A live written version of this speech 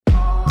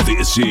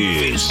This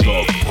is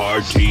the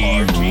Party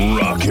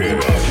Rocker,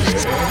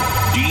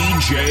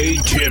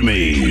 DJ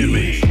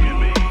Timmy.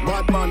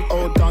 Batman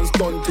out and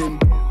stunting.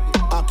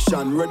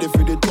 Action, ready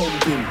for the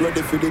thumping,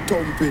 ready for the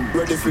thumping,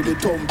 ready for the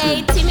thumping.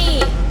 Hey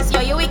Timmy, so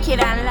you wicked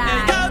and lie.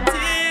 Hey yo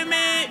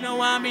Timmy, no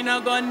one be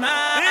no gun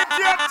man.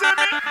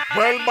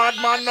 Well, bad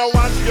man no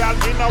watch, girl.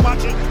 We no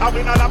watch it. I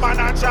win all the man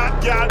and chat,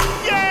 girl.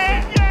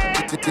 Yeah.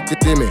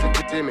 Timmy,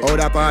 how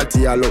that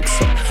party a look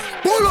so?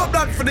 Pull up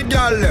that for the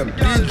girl them.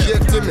 DJ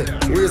Timmy,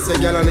 we say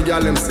girl and the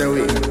girl them say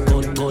we.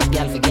 Good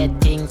girl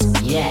forget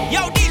things, yeah.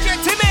 Yo, DJ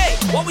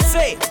Timmy, what we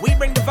say? We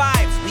bring the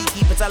vibes, we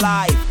keep it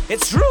alive.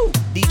 It's true.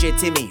 DJ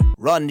Timmy,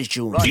 run the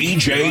tune.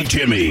 DJ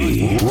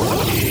Timmy,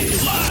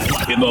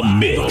 live in the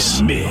mix.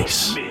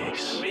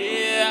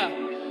 Yeah.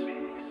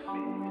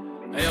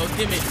 Hey yo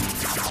Timmy,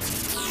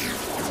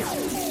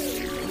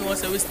 you know what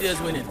say we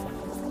still winning?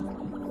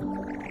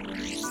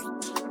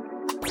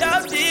 Yo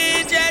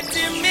DJ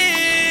Timmy,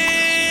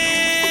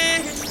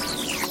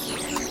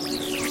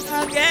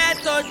 I get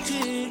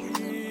touchy.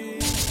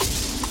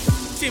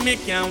 Timmy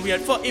can't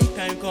wait for him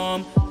time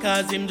come,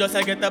 cause him just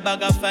a get a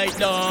bag of fight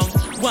down.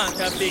 Want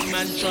a big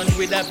mansion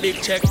with a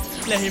big check,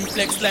 let him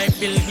flex like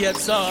Bill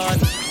Gates son.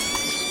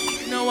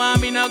 No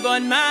one be no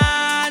gun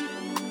man,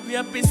 we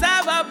a piece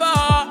of a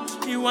bar.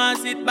 He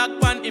wants it back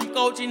on him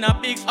couch in a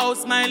big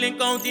house, smiling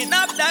counting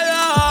up the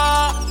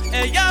law.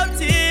 Hey yo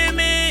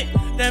Timmy,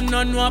 them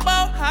no know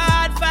about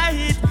hard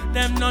fight,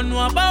 them no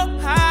know about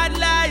hard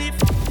life.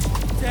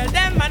 Tell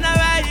them man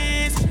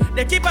arise,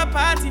 they keep a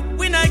party,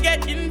 we not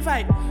get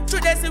invite.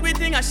 True they see we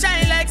think I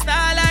shine like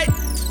starlight,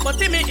 but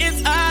Timmy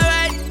it's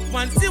alright.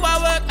 Once you a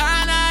work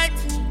all night,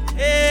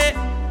 hey.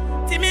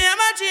 Timmy I'm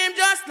a dream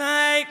just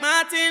like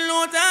Martin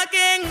Luther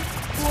King.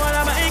 What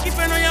am I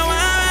keeping on your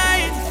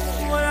right?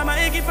 What am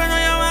I keeping on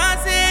your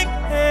want sing?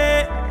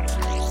 Hey.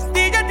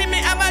 DJ Timmy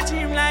I'm a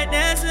dream like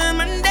Nelson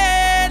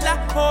Mandela.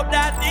 Hope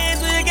that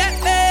things will get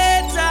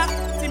better.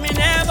 Timmy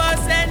never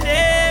said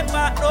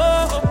never,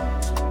 oh.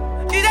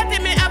 DJ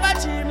Timmy have a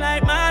dream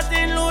like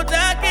Martin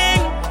Luther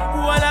King. Who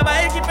all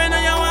about keeping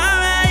on your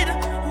ride?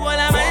 Who all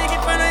about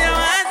keeping on your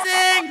one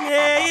sing?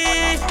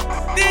 Hey,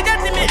 DJ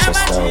Timmy have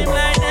a dream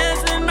like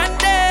Nelson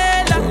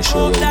Mandela.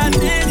 Hope that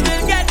things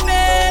will get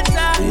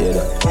better.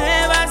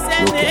 Never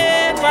say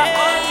never.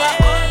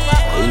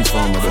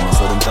 Inform them,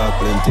 so them talk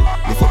plenty.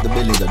 Lift up the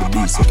bellies of the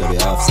beast, so carry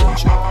half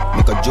century.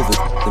 Make a juvie,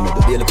 them at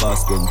the daily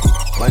pass 20.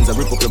 Binds a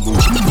rip up the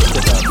bush,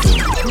 get that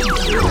 20.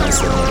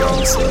 Nice and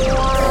dancing.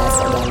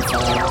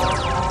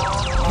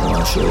 I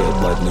wanna show you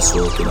badness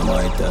working on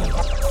my time.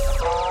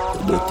 To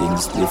do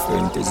things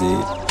different, is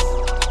it?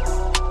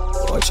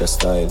 Watch your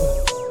style.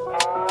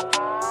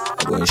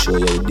 I'm gonna show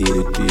you how you deal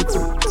with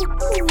people.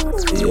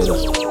 Hear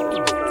that?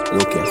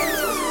 Look here.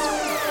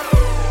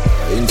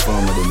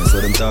 Inform them, so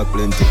them talk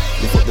plenty.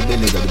 Lift up the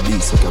bellies of the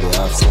beast, so carry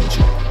half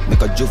century.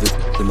 Make a juvie,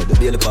 them at the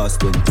daily pass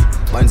 20.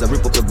 Binds a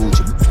rip up your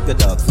Gucci, get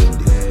dark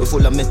fendi. We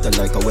full of metal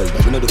like a welder,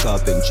 we know the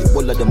carpentry.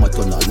 All of them a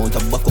tunnel, mount a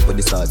back up of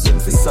the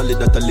sergeant. Fi solid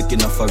that a lick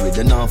in a forehead,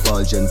 they not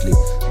fall gently.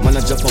 Man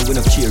a Japan, we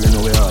no care, you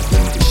know we heart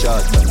empty.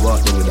 Short man,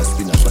 walk them with a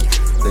spinner back.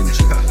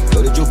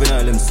 So the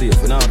juvenile them safe,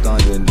 we not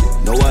can't do anything.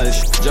 No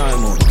Walsh,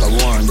 Jime out, I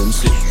warn them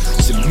sick.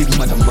 See big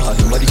man and bad,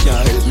 nobody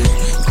can't help me.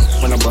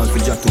 Man a band for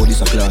Jato,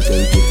 this a class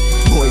healthy.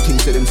 Boy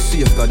think say them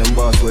safe, cause them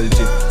boss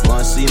wealthy.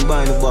 Want see him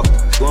buy the back,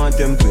 go on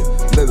temple.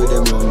 Bury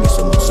them round me,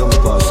 some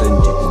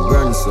percentage. In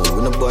grandson,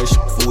 when a boy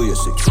shit for way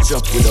sick.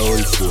 Drop with a whole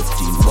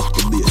 14, back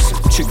to basic.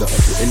 Trigger up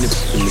to any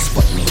in the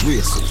spot, no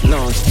racing.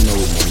 Launch now,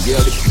 man,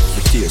 get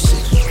the taste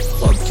it.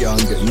 Bob can't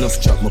get enough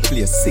chop, my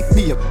place sick.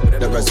 Be a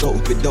the result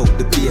without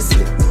the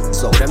basic.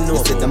 So them know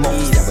set them up,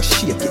 they have a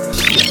shake it.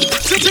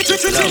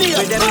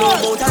 With them know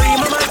about a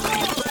real man.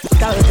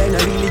 That kind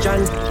of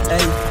religion,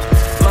 hey.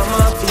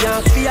 Mama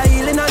fi a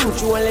healing and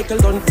chew a little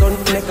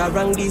don't make a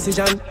wrong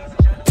decision.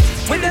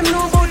 With them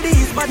know about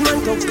these bad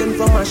man talks them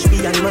from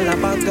Ashby and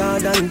Malabar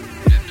Garden.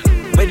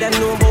 With them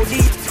know about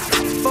these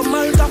from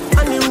Malta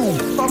and the room.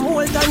 From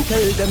Walton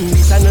tell them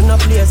this and no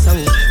place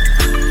song.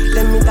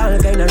 Them it all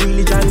kind of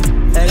religion,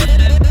 hey.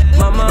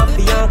 Mama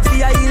fi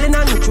a healing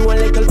and chew a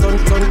little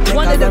don't make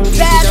One a of the wrong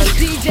best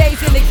decision.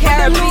 DJs in the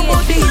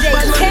Caribbean, DJ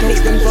Timmy.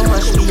 Them from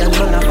Ashby and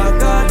Malabar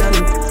Garden.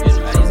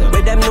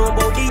 With them know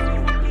about it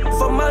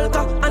from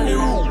Malta and the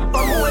room.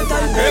 From Walton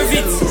tell them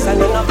this and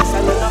no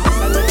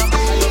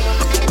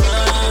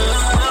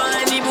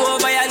Any boy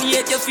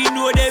violate, you fi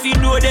know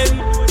them.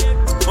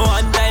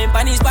 One time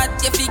pan his spot,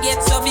 you fi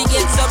get some.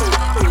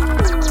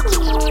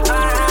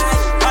 Alright,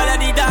 all of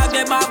the dog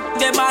them up,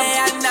 and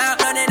now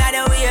running out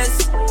the ways.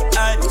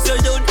 So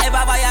don't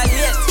ever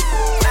violate.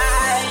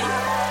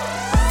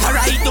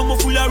 Alright, I'm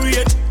full of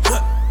rage.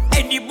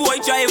 Any boy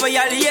try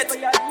violate,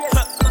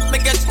 me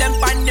catch them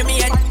pan the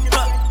main.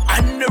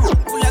 And the roof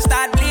full of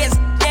start blaze.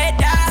 Yeah,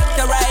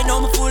 dog, right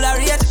now I'm full of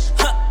rage.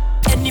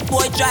 Any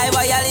boy try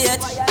violate,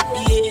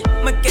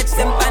 yeah, me catch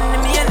them pan the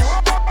main.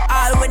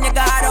 All when you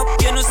got up,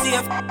 you know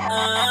safe.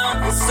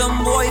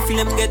 Some boy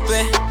feel him get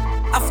way.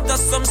 After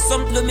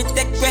some blow me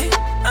take way.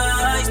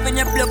 Spin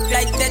your block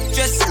like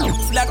Tetris.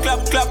 Flat clap,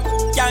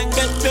 can't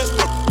get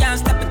up.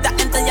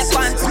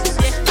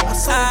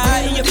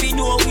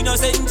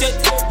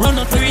 Run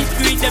up to it,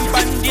 them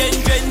pan the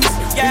entrance.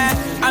 Yeah,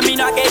 I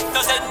mean I get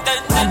no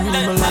sentence. I'm in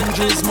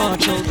Melandres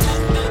march out.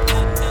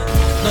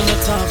 None of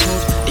talk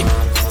out.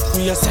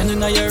 We are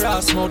sending out your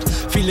ass mouth.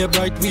 Feel it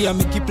bright, we are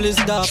make you place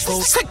dark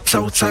out. Sex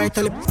outside,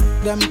 tell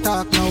them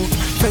talk now.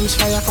 French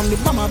fire from the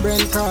bomber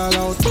brain call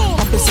out.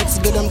 Happy sex,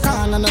 get them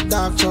can and a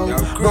dark show.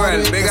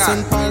 Broadway,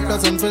 St. Paul,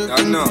 Pleasant,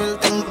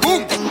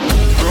 boom!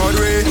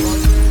 Broadway,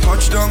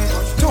 touchdown.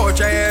 Touch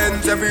your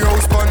hands, every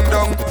house bun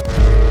down.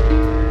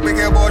 Make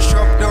your boss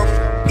shop down.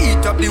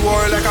 Eat up the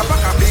wall like a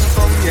pack of ping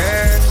pong,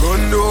 yeah.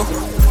 Rondo,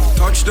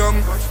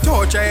 touchdown.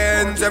 Touch your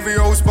hands, every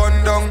house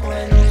bun down.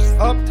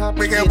 Up top,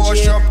 make your boss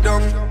shop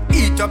down.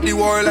 Eat up the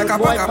wall like a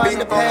pack of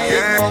ping pong,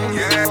 yeah.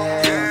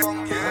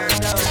 Hey,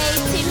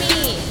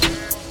 Timmy.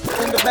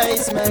 In the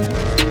basement.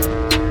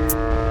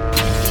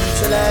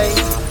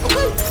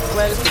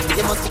 Well,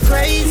 you must be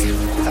crazy.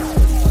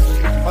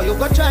 Or you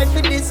go try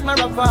for this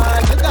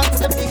marathon. You got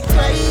to be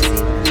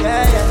crazy.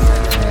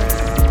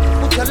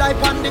 Yeah. Put your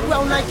life on the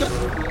ground like you're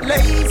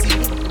lazy.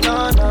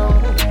 No.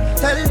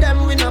 Tell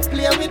them we not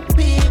play with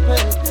people.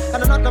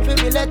 And I'm not gonna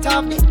feel let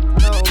off the.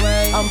 No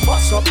way. I'm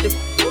boss up the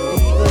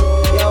eagle.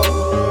 Yo.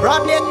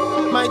 Broadnet,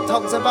 my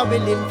thugs ever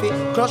willing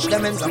to crush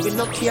them ends and we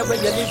not care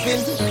where you're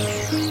living.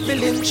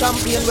 Feeling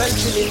champion, well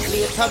chilling.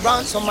 Later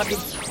on, somebody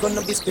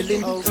gonna be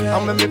spilling.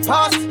 And when we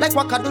pass, like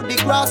what I do the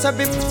grass,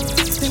 every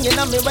thing in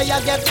me where you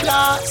get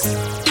blast.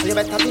 So you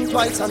better think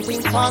twice and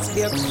think fast,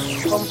 babe.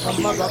 Come from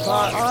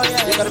Maraval, oh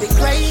yeah, you gotta be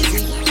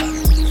crazy.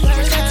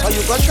 Or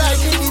you gonna try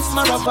to this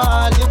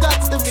Maraval, you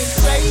got to be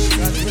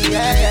crazy,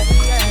 yeah.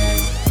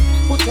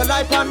 Put your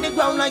life on the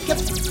ground like you're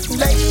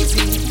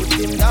lazy. Put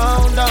him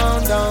down.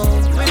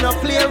 We not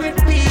play with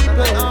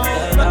people,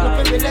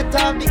 not to let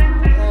off the.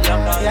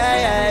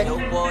 Yeah.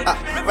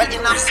 Ready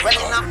enough.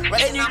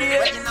 Any day,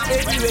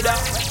 any weather.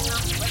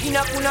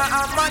 Ina kuna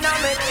amana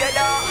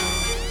metiada.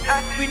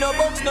 We no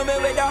box no me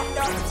weather.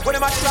 When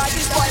them a try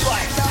this boy.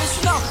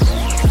 Listen up.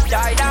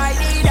 Die.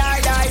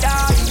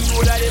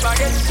 You that them a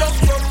get stuck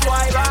from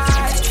boy.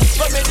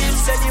 But me did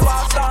say you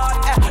are start.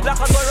 Like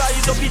a go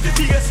rise up in the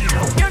biggest. You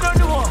don't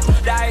know.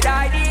 Die.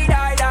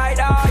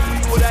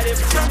 You that them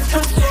stuck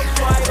from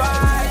boy.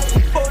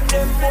 Put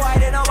them boy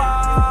they no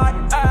bad.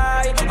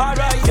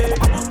 Alright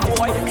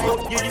boy,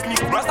 you give me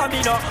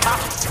Rasamina.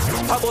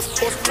 I was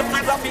supposed to be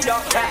Rapida.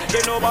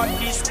 They know about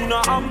this kuna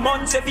a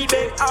month if he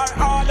beg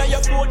all of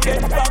your boat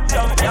get blocked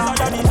down. Yeah,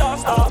 that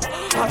disaster.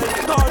 I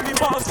call me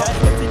master.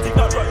 Everything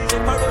that rise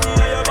up around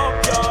in your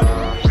backyard.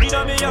 Inna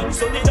me young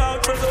son, the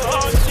dog for so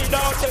hard. The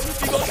dog tell me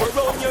to go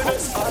around your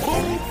nest.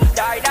 Boom,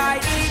 die.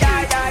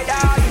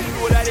 You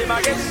know that him a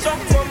get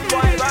shocked from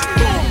boy.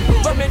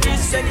 But me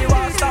this say you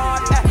a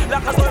start.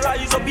 Like a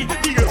sunrise up in the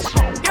ears.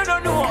 You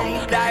don't know.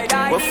 Die.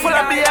 We're full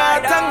of the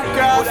art and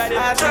craft.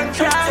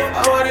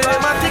 I want it in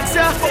my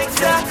fixer.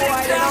 Six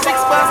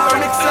bars for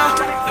mixer.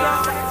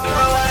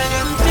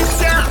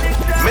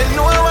 Me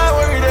know I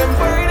worry them.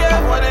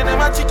 One of them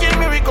a chicken,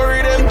 me we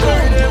curry them.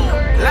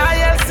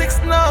 Loyal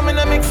 6 now, me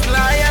no mix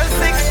loyal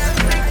 6.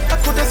 I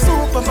could a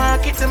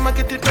supermarket and I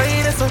get it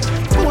right so.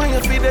 Boy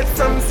you feed it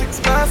from 6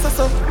 bars or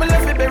so. Me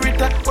left it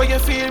berita, where you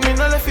feel me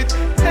no left it.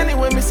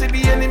 Anyway me see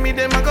the enemy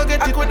them I go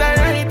get it. I could a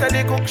right at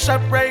the cook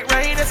shop right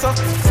so.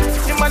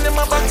 You man them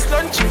a box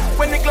lunch,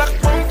 when the clock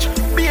punch,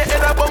 be a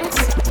head a bounce.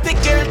 The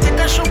girl take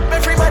a shoot,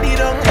 everybody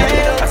down.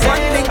 That's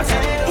one thing,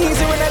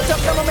 easy when I top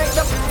them I make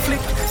them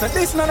flip. So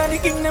this none of the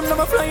king them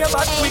never fly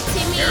about quick.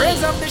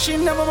 Raise up the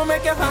shin them I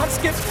make your heart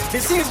skip.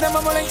 Disease them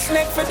I'm like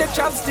snake for the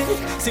chopstick.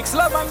 6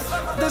 love and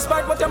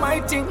despite what am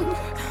I think.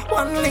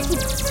 One link,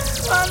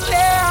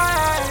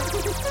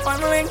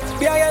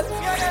 yeah,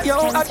 yo,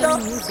 I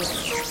don't.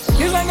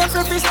 You like a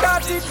free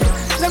started.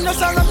 Them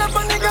just all run up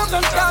on the ground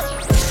and start.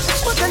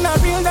 But then I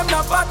real them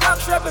not bad up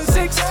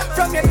 7-6.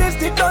 From your list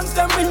the guns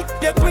them will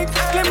get quick.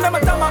 Claim them a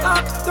time I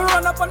act. To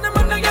run up on them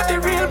and they get the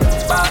real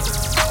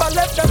fast. But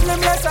left them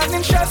limbless and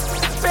in chest.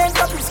 Paint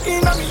up his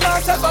skin and me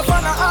last have a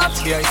fun of art.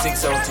 Yeah,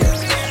 6 out here.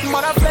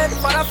 Mother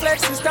fled,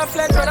 sister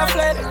fled, brother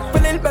fled.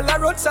 When Lil Bella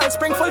roadside,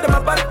 Springfield them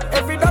a bad.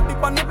 Every dog be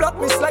on the block,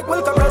 miss like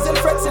Wilka, Brazil,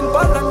 Freds in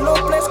ball and low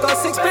place.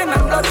 Cause 6 pin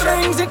and blood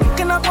rings. It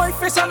in a boy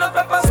face and a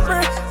pepper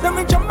spray. Then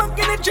we jump back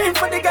in the gym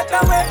for the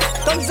getaway.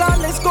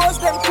 Gonzales goes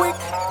them quick.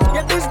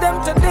 Get this them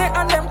today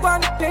and them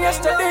gone day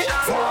yesterday.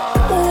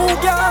 Ooh,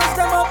 gas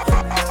them up.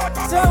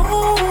 Say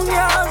ooh,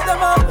 gas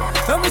them up.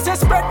 When we say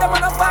spread them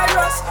on a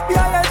virus.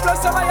 BIL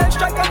plus some iron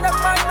strike and them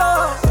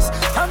minus.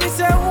 And we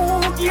say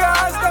ooh,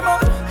 gas them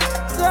up.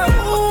 Say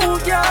ooh,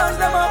 gas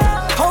them up.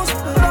 House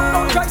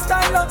don't try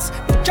stylus.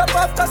 Chop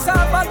off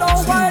cassava, no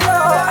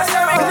wireless.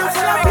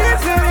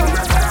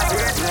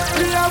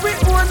 We are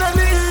with one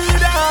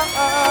leader.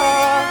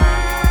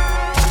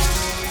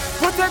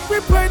 Protect we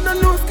pride no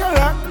lose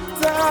character.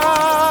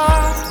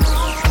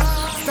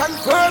 Stand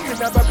firm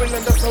in a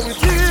Babylon, that's how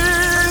it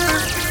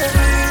is.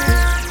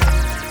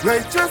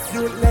 Righteous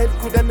youth life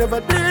could have never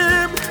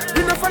dim.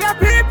 We no follow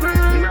people.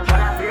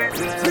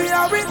 We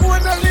are with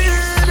one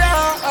leader.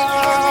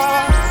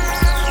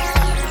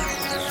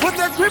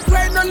 Protect we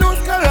pride no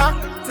lose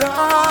character.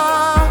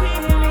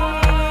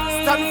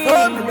 stand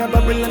firm in the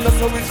Babylon, that's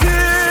how we feel.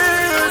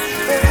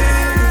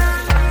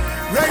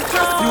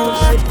 Righteous people,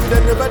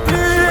 they never did.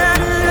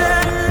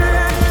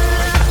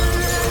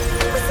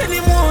 The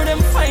more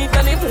them fight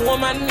and the more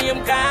man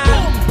name God.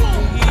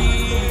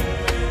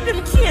 Them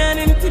can't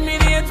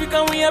intimidate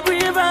because we are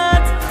brave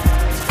heart.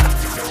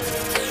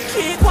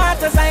 3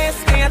 quarters I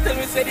scared till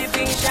we say the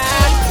thing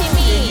shot.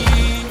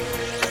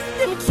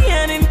 Them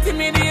can't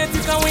intimidate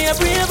because we are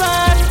brave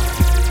heart.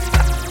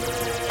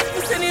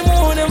 We say the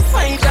more them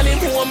fight and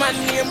the more man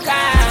name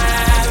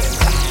God.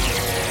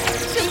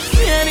 Them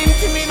can't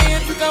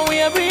intimidate because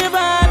we are brave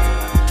heart.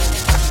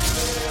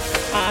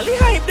 All the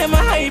hype, them a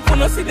hype, you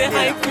know see the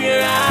hype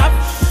we're up.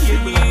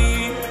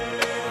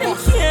 Them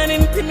can't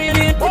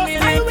intimidate,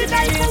 I will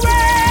die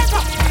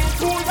forever.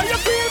 Fool where you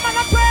feel, man,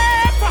 I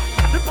pray.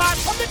 The part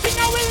from the thing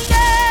I will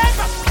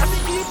never. And the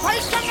keep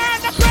fight strong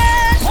and I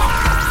pray.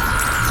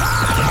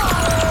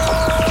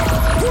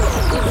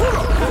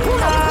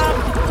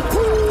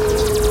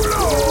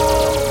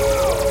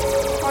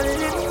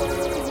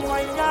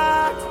 Why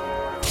not?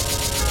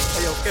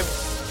 Hey, yo, Kevin.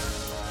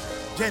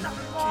 Jenna.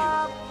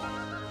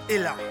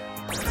 Illa.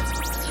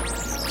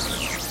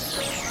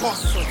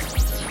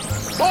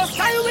 Boss,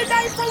 I will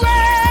die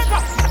forever.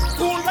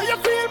 Fool where you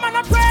feel, man,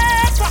 I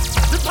pray for.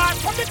 The part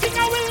from the thing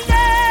I will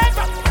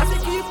never. As I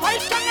keep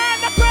fight strong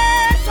and I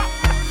pressure.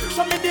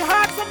 Show me the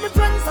hearts of my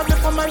friends and the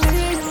family.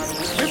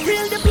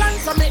 Reveal the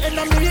plans of my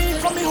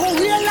enemy. Show me who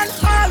real and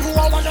all who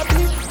I wanna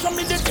be. Show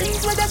me the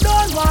things where they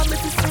don't want me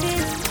to see.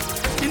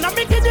 Inna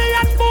me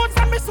Gideon boots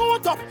and me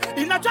suit up.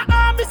 Inna your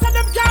army so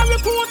them can't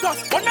recruit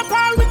us. When the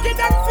power wicked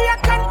and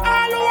fake and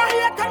all who are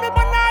here can me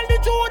ban all the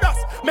Judas.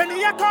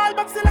 Many a call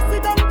but still I see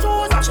them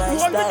choose us. You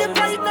want to the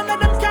pride, none of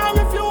them can't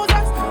refuse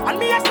us. And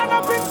me a stand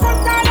up in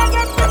front all of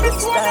them. Me be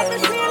sworn and me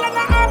seal and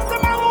I ask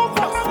them a hope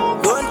us.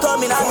 Don't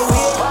come in on the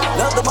way.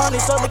 Love the money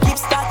so me keep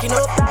stacking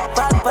up.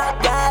 Bad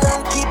girl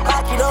and keep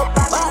backing up.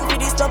 Man for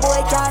this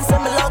boy can't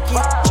say me lucky.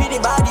 Treat the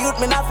bad youth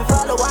me not fi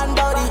follow one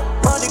body.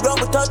 On the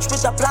ground we touch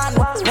with a plan.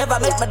 Never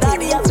met my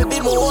daddy have to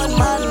be my own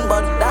man.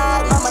 But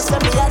dad mama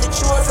said me had the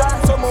chosen.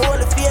 So me hold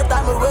the faith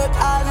and me work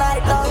all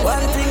night long.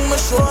 One thing me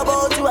sure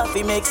about you have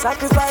to make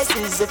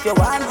sacrifices. If you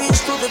want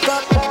reach to the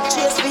top,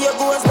 chase for your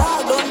goals,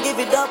 dog, don't give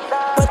it up.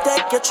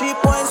 Protect your 3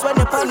 points when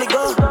you panic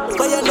go.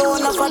 But you know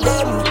enough of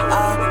them.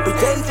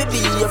 Pretend to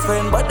be your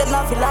friend, but them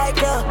not feel like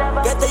you.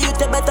 Get the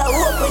youth, you better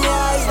open your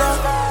eyes now.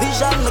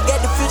 Vision, me get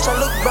the future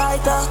look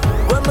brighter.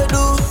 When we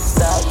do,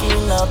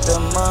 stacking up the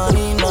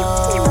money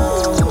now.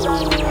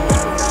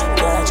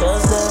 Can't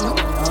trust them,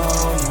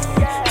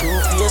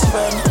 two-faced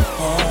friend.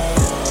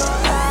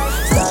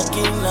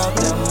 Stacking up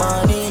the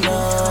money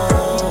now.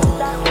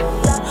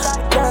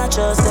 Can't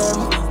trust them,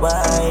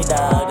 why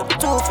dog?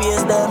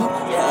 Two-faced them,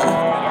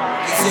 yeah.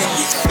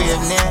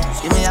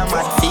 Give me a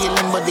mad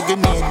feeling, but the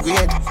grenade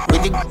great.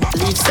 With the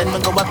leaf, send me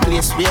go a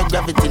place where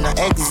gravity no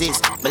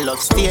exist. My love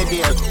stay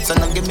there, so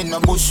no give me no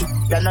bush.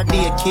 You're not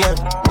daycare,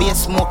 be a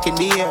smoke in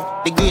the air.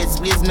 The grades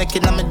blaze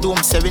making on my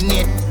dome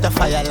serenade. The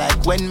fire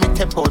like when me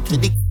tap out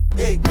with the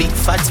big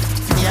fat.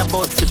 Me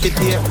about to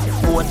prepare,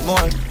 boat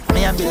more.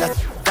 Me a be like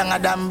dang a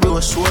damn bro,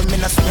 show me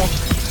no smoke.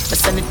 I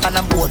send it on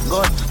a boat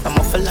gun. I'm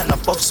a fella and a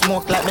puff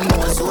smoke like me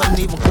nose zone.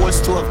 Even cold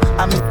stove,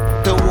 I'm in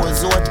the war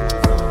zone.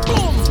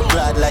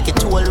 Broad like a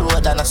toll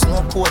road and a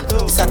snow cone.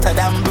 It's hotter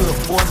than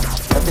broke bone.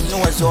 Every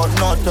nose out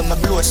north when I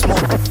blow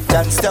smoke.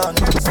 Dance down.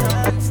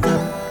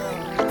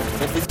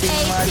 Everything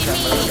mad,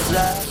 I'm a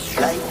fly.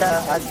 Lighter,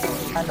 hot,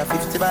 and a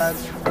 50 bag.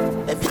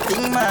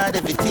 Everything mad,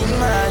 everything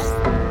mad.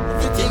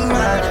 Everything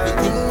mad,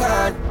 everything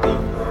mad.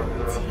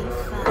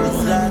 It's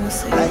flat,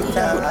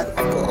 lighter, hot,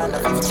 and a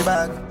 50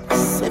 bag.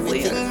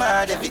 Everything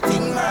mad,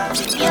 everything mad.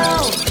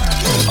 Yo!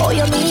 Oh,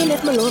 you mean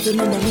if my love you,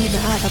 me no need the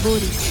heart of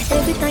body.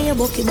 Every time you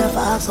book, you never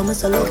ask, so I'm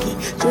so lucky.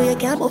 So you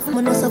can't book,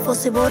 me no so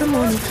fussy about the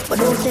money. But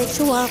don't take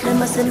you off,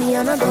 never send me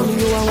on a dummy.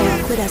 You a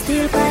walk with a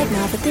steel pipe,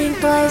 now to think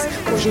twice.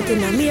 Push it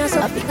in on me, so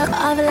I pick up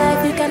have a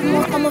life. You can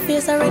move on my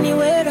face or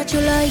anywhere that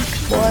you like.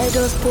 Boy,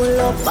 just pull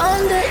up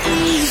on the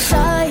east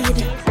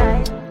side.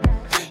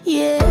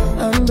 Yeah,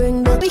 and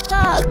bring the big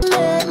talk,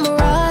 let me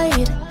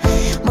ride.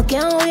 I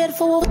can't wait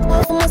for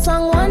my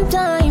song one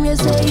time. You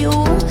say you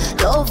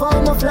love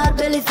how my flat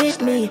belly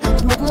fit me.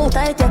 Move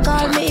tight, you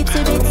call me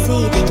itsy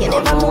bitsy. You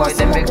never know what's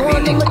in my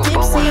phone, I'm a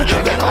tipsy. You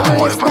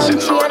know it's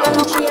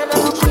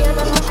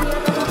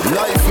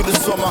Life for the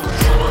summer.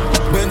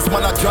 Benz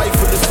man I drive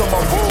for the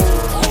summer. Whoa.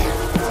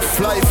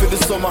 Fly for the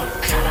summer.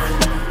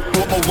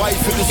 Want my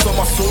wife for the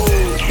summer. So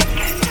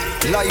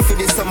life for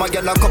the summer,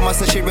 girl I come and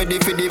say she ready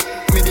for the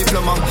me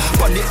diploma.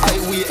 On the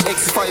highway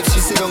X5 she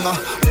sit on her.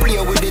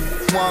 Play with it,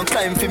 one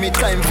climb for me,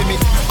 climb for me.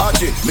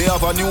 Archie, me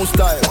have a new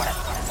style.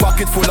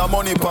 Pocket full of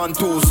money pan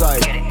two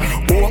side.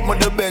 Open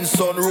the Benz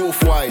on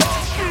roof wide.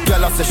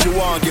 Girl, I say she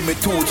want give me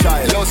two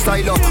child. Yo,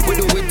 styler, we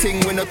do we thing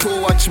when a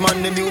two watch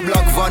man. The new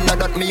black van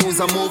that me use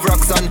a move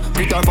rocks on.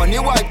 Put her on the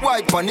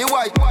white, on the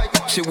white.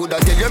 She woulda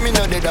tell you me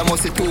no dead, I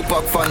must a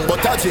 2-pack fan.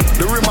 But touch it,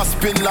 the rim a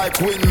spin like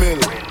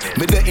windmill.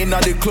 Me the inna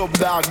the club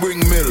dog bring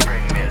mill.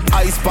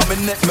 Ice pa me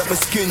neck make me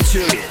skin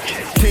chill.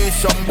 Teach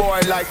some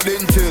boy like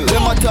lintel.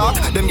 Them a talk,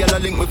 them gyal a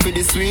link me for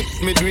the sweet.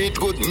 Me do it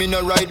good, me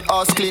no ride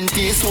ass clean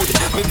Eastwood.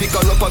 Me pick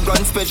her up a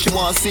grand spec, she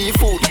want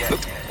seafood. Me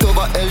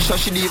over Elsha,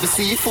 she leave a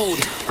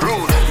seafood.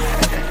 Rude.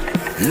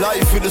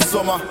 Life for the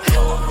summer.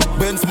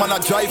 Benz man a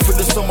drive for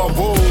the summer.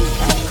 Whoa.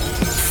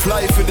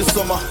 Fly for the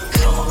summer.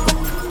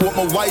 Want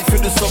my wife for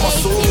the summer.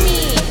 So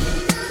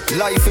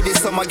life for the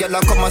summer, girl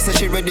a come and say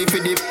she ready for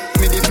the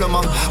me diploma.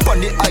 On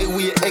the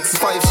highway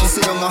X5, she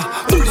sit down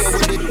play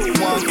with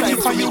it. One time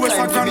for you,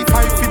 time for me.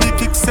 5 for the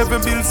kick, 7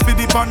 bills for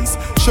the pants.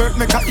 Shirt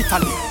make a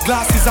Italy,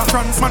 glasses a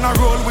France. Man a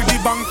roll with the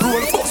bank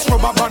roll, box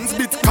rubber bands,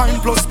 Bitcoin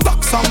plus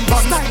stocks and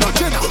bonds. Style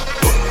Jenna.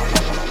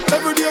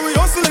 Every day we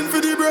hustling for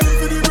the bread,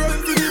 for the bread,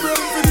 for the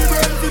bread, for the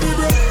bread, for the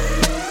bread.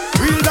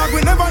 Real dog, we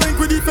never link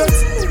with the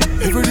feds.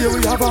 Every day we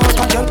have a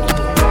hot girl.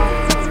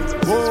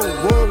 Whoa,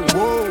 whoa,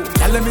 whoa.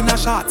 Tell them in a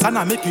shots and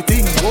I make you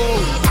think.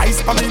 Whoa.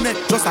 Ice pa me neck,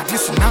 just a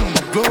glisten and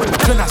glow.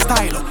 Jenna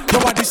style, you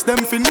are this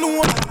them fin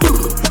know.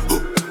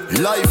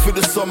 Life for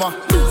the summer.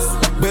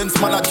 Benz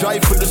man a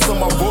drive for the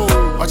summer.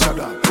 Whoa. Watch out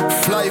that.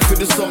 Fly for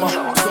the summer.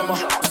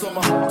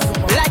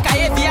 Like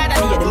I every other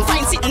day, them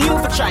find something new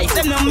for try.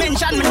 Them no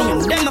mention my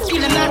name, them no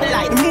feeling not the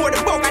light. The more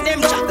the bulk of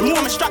them chat, the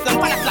more me strap them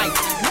pan a flight.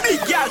 Big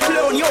girl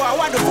clown, yo, I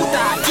want to put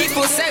her. Keep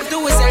yourself to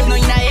yourself, no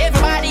you know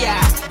everybody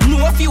ah.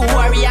 Know a few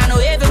worry, I know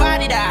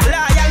everybody that.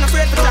 Loyal, no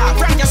afraid to talk,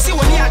 frank you see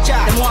what me a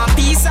chat. Them want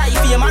peace, I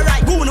feel my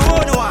right, go no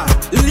one one.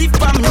 Live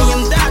for me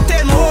name, that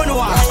tell me who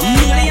no one.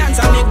 Millions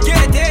I make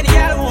get any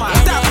girl one.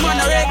 Top man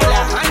a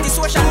regular,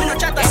 anti-social, me no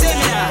chat a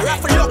seminar.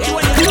 Raffle lucky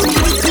when you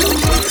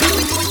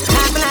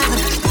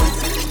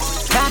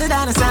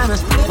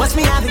What's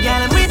me out the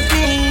gallon with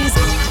these?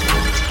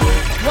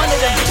 One of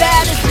the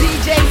baddest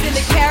DJs in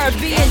the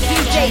Caribbean,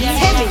 DJ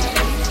Timmy.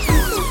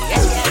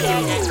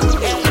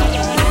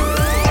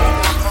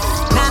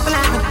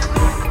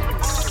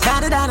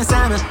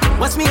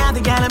 What's me out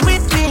the gallon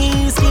with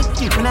these?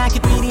 Keep when I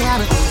get really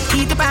hammer.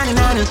 Eat the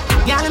banana.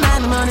 Gallon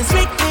man, the money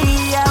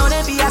strictly. I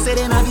wanna be, I said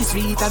they might be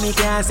sweet. I make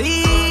you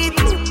see it.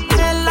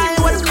 Tell I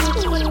what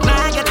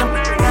I get them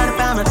out of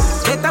family.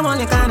 Get them on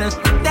your corner.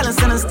 Tell us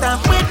some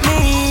stuff with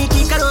me.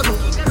 Keep it open.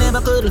 Never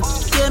puddle.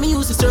 Yeah, me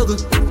used to struggle.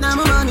 Now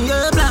my money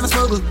up, like my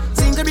struggle.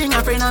 Sing to bring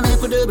a friend, I make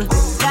for double.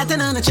 Got to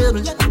none of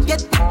children.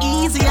 Get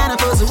easy and a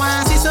puzzle.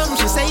 Once see something,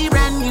 she say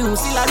brand new.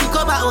 Still I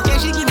recover, okay,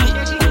 she give me.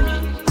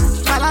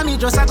 Follow me,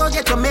 just I go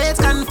get your mates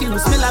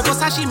confused. Me like go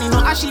sashimi, no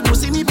ashibu,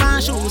 see me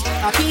pan shoes.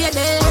 I pay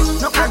them,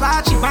 no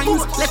Karachi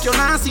vines. Left your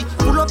Nancy,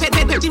 pull up a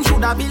team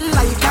shoulda be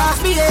like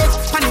Caspi.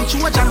 Panic,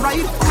 George and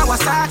Ride,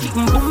 Kawasaki,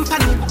 boom,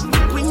 panic.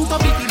 Wing to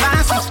be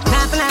fancy,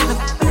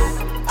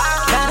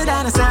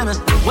 down the summer.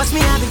 What's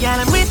me out the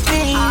gallon with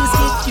me?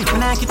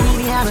 When I get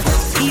really hammer.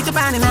 Eat the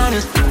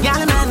banana.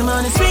 Gallon man, the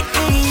money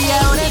strictly.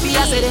 I wanna be,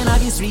 I said, I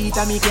be sweet,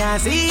 I make you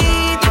see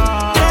it.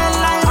 Tell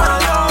life,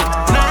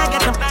 now I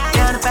get them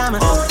down the family.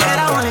 But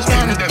I wanna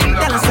stand it.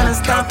 Tell us some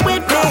stuff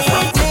with me.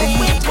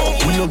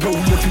 We no roll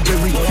if you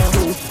bury.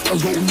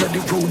 Around the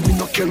road, me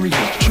no carry.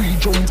 3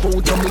 jump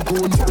out and me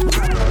gun.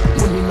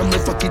 Money in my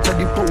pocket at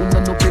the pound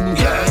and no penny.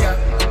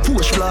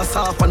 Push blast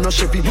off and no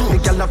Chevy. Me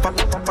gyal a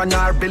pop on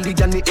her belly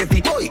and the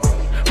heavy.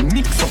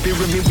 Mix up here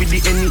with me with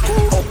the any.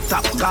 Up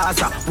top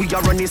Gaza, we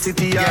are running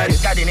city. Yeah,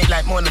 got in it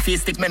like Mona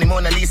Face, stick many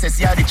Mona Lisa's.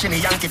 Yeah, the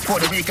chinny Yankee for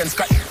the weekend.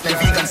 Scott, then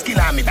vegan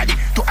skill army daddy.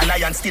 To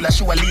alliance still a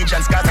show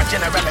allegiance. Gaza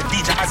general a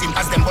DJ as him.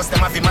 As them bust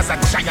them have him as a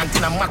giant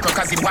in a macro.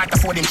 Cause him water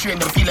for them train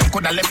them feel him.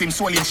 Coulda left him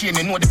soul in chain.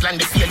 They know the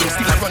plan they feel him.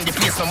 Still a run the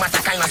place no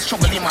matter kind of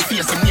struggle in my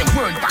face. Him name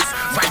world pass.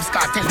 Vibes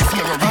cartel the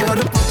fear of real.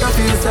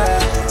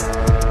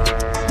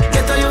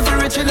 Get a youth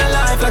rich in the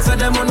life, like so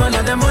them on one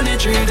of them money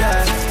tree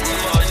there.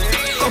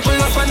 Couple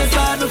up on the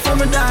side before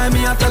me die,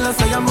 me I tell us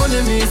say I'm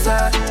money me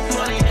sir.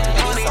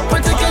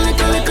 But take a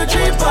little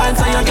 3 points,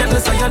 so you get the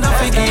so you're not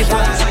figgy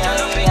boy.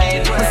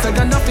 So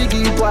you're not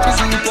figgy boy.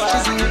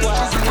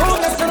 Oh,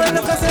 that's the run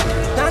of us,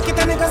 can't get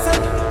a nigga son.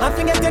 I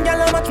think it's your girl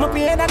how much more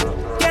pay that.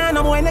 Can't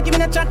no boy, not give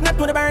me a chat, not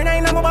to the burn, I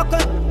ain't no buckle.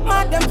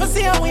 Mad them for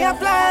see how we are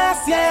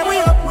flash, yeah, we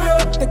up.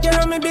 Take care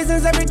of me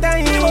business every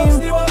time.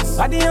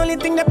 But the only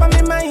thing that on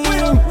me mind.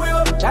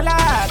 Chala,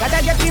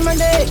 gotta get him on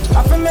day.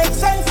 Have to make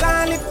sense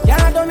and if you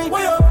do me.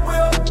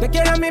 Take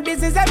care of me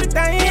business every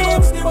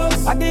time.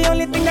 But the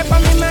only thing that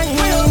on me mind.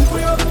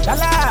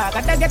 Chala,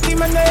 gotta get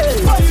him on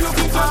day.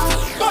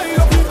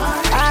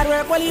 Hard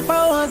work, only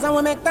powers. cause I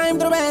wanna make time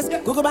to rest.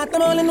 Google back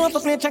them all in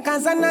for nature,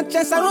 cause I'm not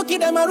just a rookie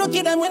them,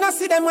 when I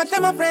see them, what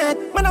them afraid.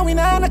 Man, I win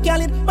and I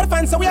call it, but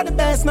fans say we are the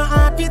best, no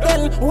hard to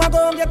tell. Who I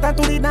go get that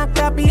to the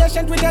doctor,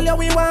 patient, we tell you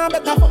we want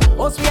better.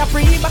 Us we are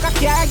free, back a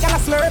car, got a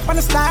slurp on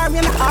the star, we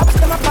in the ups,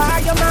 them a bar,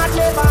 you're not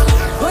labor.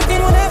 Good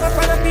thing whenever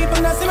find a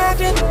people not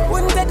imagine.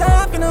 Wouldn't take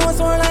off, you know, it's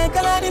more like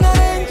a lot in an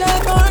angel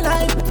for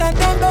life, that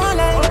them don't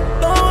like.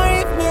 Don't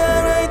worry if me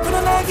alright, we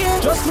don't like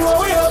it. Just know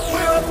we up.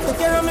 Take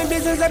care of my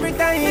business every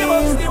time.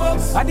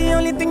 Are the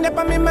only thing that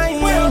on my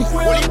mind.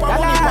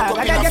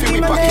 Gotta get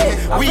in my day.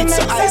 Weeks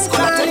of ice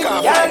gonna take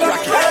off like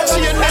rocket.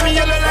 She and them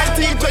yellow like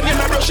teeth when you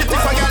brush it.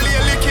 If I get a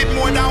lick it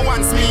more than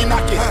once, me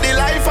knock it. The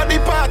life of the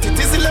party,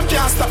 this is them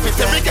can't stop it.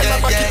 Every girl a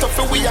back it up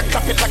and we a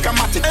clap it like a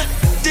matic.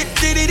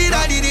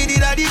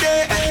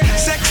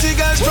 Sexy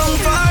girls from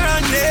far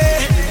and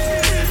near.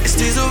 It's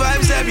still the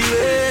vibes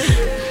everywhere.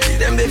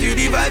 Them they feel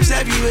the vibes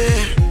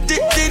everywhere.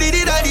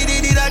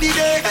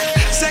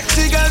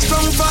 Sexy girls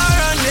from far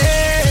and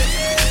near.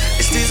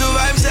 It's still the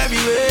vibes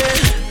everywhere.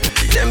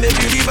 Them they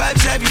feel the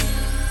vibes everywhere.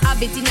 A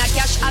bit in a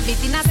cash, a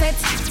bit in a set.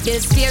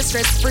 Bills clear,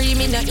 stress free,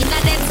 me no in a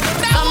debt.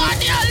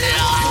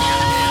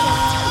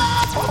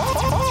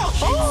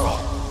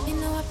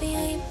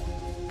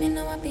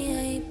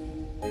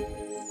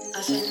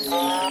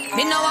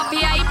 Me know what be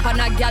hype on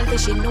a girl, but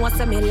she knows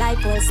that me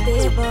life was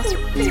stable.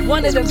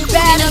 One of the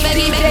baddest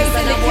DJs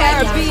in the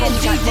Caribbean,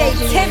 DJ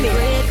Timmy.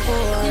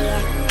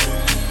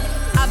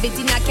 A bit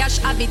in a cash,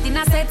 a bit in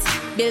a set.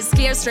 Bills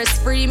clear, stress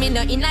free, me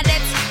no in a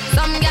debt.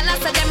 Some gyal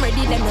say them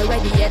ready, them not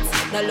ready yet.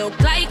 No look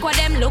like what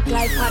them look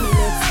like on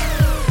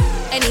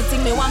it.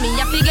 Anything me want me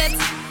have to get.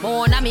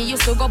 More than me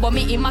used to go, but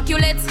me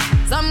immaculate.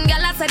 Some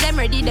gyal say them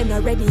ready, them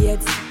not ready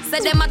yet. Say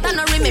them at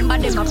no remember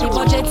them a free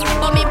budget.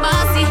 But me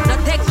bossy, no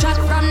take chat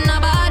from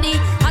nobody.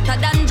 Hotter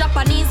than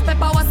Japanese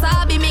pepper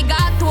wasabi. Me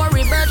got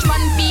Tory birch 1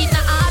 feet.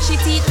 Na ashy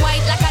teeth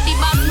white like a the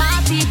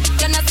basmati.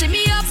 You not see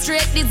me up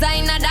straight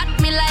designer that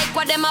me like.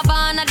 What them a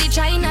born a the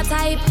China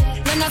type.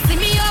 You not see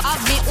me up,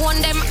 have me own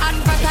them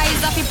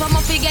advertiser. People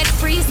must get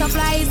free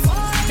supplies.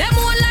 Them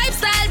own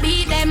lifestyle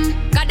beat them.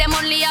 Cause them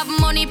only have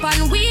money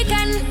pan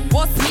weekend.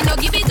 What's me no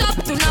give it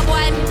up to no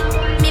boy.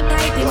 Me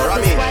type him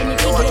up is why me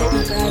get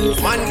the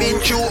prize. Man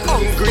been too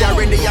hungry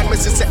already and me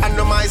say I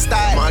know my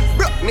style. Mad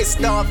brokeness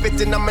don't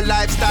fit in my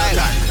lifestyle.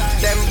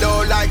 Them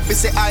don't like me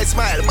say I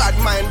smile. Bad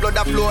mind blood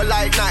a flow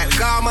like Nile.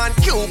 Calm and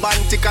Cuban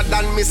thicker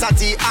than me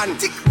Sati and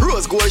thick.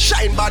 Rose gold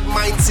shine bad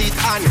mind seat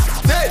and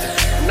dead.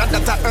 Not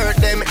that I hurt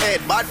them head.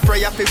 Bad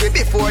prayer for me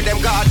before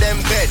them got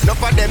them bed. None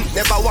of them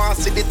never want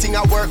to see the thing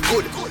I work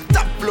good.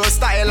 Top flow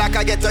style like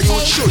I get a you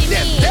shoot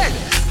them dead.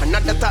 And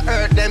not that I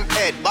hurt them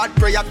head. Bad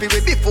prayer for me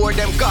before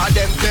them got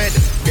them bed.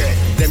 Yeah.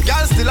 Them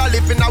girls still a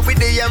living out with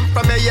the M.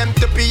 From AM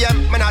to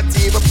PM, man not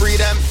even free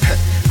them.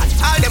 And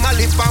all them a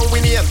live and we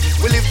name.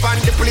 We live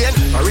on the plane,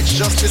 or it's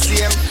just the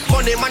same.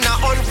 Money man a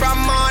on from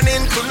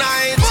morning to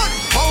night.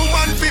 How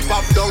man fi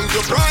pop down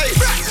to price?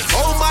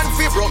 How man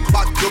fi broke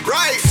back to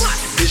price?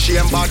 The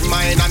shame bad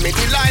mind and me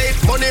delight.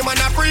 Money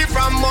man a free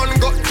from mon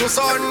go to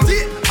sun.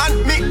 And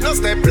me no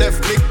step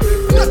left me.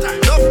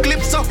 No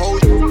clips of how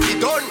it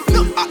done.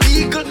 A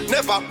eagle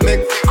never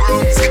make me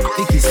grow.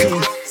 Think it's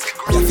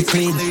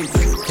clean, you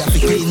fi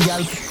clean,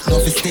 girl, no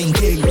fi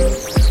stinking.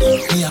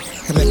 Me up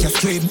to make you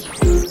scream.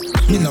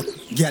 Me no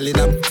girl in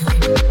up.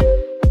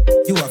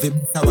 You have it,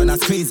 I wanna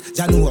squeeze.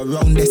 Ya know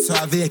around this, so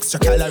have the extra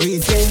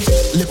calories.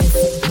 Lip,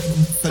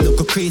 so look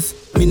a crease.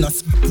 Me no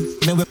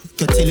me will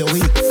you till you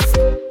weak.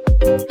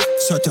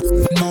 Shut your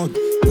mouth,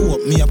 pull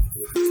up me up,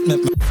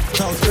 make my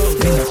talk.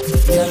 Me no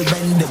girl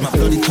bend them, my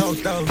bloody talk.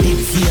 If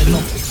fear no,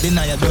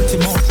 deny your dirty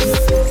mouth.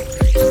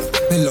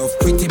 Me love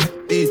pretty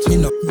bitch, me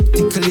no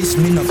ticklish,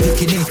 me no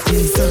picking it.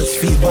 Search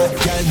for bad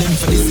girl, them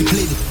for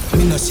discipline.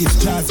 Me no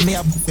shift jazz, me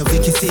a your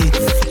Vicky C.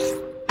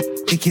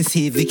 Vicky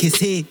C, Vicky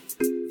C.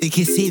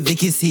 Vicky C,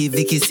 Vicky C,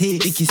 Vicky C,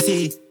 Vicky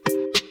C.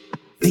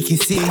 Vicky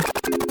C,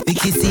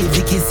 Vicky C,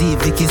 Vicky C,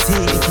 Vicky C,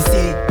 Vicky C.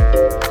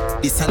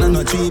 This ain't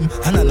no dream,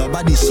 and I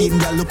nobody shame.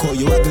 Girl, look how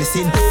you ugly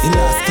sin. The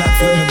last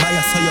class when me buy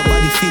her, so your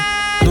body fit.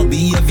 No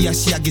behavior,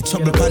 she a get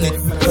trouble on it.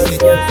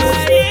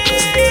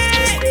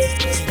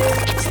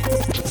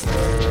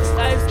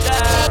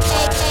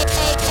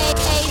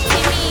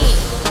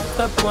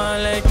 Stop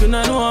one like you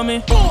don't know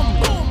me.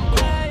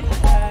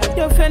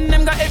 Your friend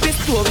them got every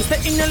story, stay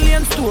in your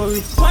lane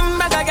story. One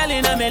bag of gal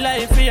in my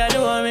life, you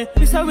know me.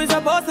 This how we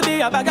supposed to be,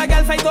 a bag of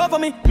gal fight over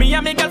me. Me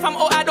and me girl from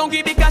I don't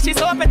give because she's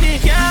so petty.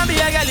 Can't be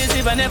a gal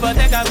if I never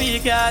take a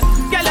week yard.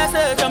 Gal a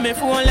search on me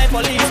phone like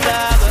police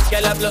dog.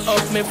 Gal a blow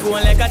up me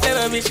phone like a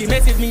terrorist. She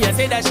message me and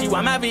say that she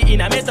want my be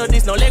in a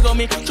Methodist, no Lego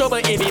me.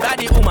 Trouble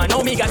everybody, woman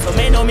know me, got so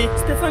men know me.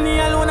 Stephanie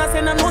alone I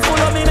say no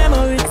full of me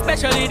memory.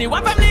 Especially the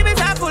one from Libby's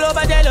I full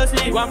over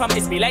jealousy. One from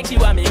me like she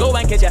want me go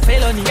and catch a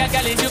felony. Yeah,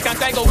 gal if you can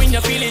try go win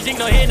your feelings. Drink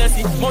no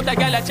Hennessy. Motor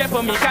gal a check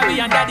for me, carry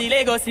and daddy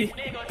legacy.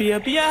 Be a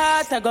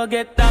heart, I go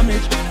get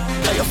damaged.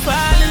 Now you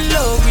fall in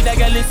love with a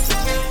gal is.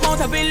 Mount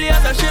a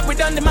billions of shit, we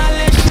done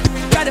demolish.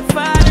 Gotta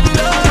fall in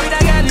love with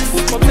a gal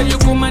is. Hope that you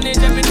can manage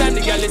every time the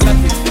gal is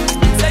happy.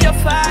 Say you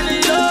fall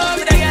in love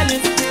with a gal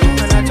is.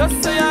 And I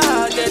just say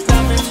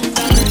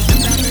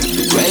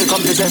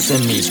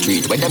Sesame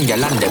Street, where them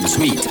gal and them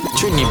sweet.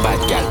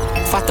 Trinidad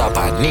gal, fat up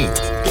and neat.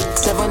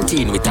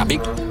 17 with a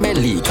big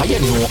belly, cause you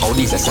know how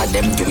these are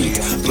them do it.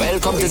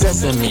 Welcome to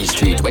Sesame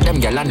Street, where them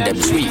gal and them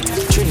sweet.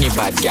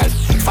 Trinidad gal,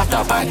 fat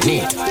up and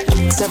neat.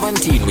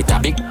 17 with a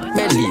big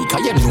belly,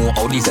 cause you know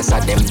how these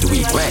are them do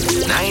it. Well,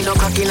 9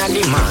 o'clock in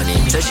the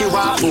morning, say she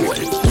was old.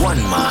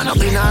 One man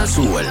up in her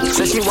soul,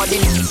 say she was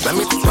in when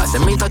me pass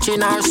me touching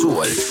her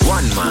soul.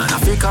 One man I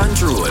feel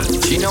control.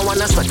 She no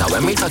wanna sweater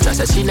when me touch her,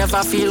 say she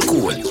never feel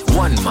cool.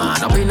 One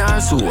man up in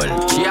her soul,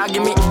 she a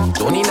give me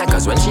Tony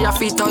neckers when she a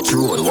feet touch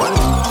road. One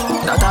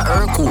that a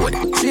her code.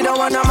 She don't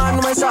want a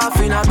man when soft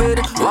in a bed.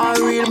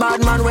 One real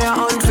bad man where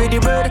hunt for the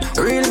bread.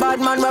 Real bad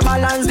man where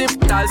balance the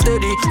tall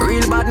steady.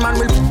 Real bad man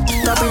will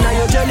up in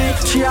your jelly.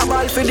 She a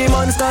ball for the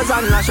monsters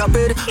and lash a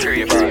bed.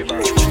 She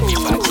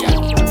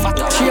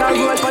a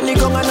roll pan the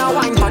gong and a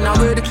wine pan a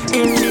bed.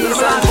 In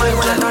these and wine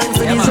when a time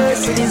for the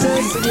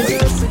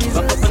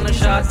Back up on the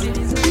shorty.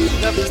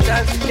 Got the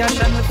style for cash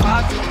and the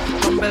party.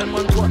 From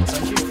Belmont once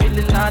and she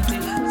feeling naughty.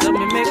 So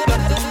me make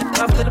up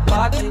after the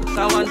party.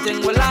 Cause one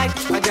thing we like,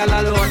 a girl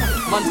alone.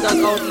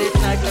 Monsters out late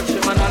night, left she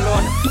man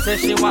alone. Say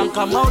she want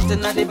come out in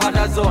the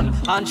bad zone.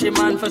 And she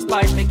man for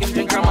spite, make him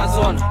drink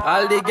Amazon.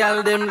 All the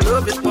gal them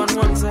love it on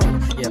one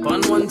side. Yeah,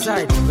 on one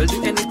side. We'll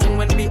do anything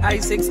when we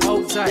I6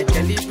 outside.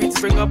 Kelly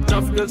beats bring up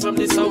tough girls from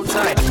the south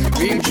side.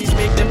 Real G's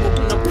make them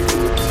open up.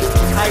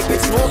 I be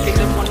smoking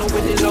them one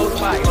with the loud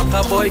pipe.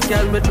 Fuck a boy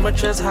girl with my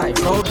chest high,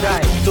 proud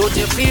guy. Don't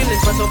you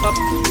feelings pass up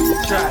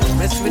try.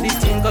 Mess with the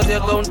team cause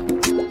you're gone.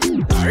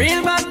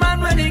 Real bad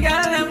man when the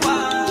girl them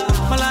wild.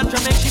 Malantra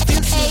make she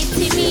feel sick.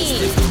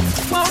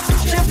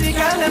 Most chef the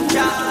girl them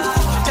down.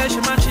 She tell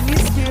she man she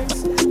needs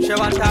skills. She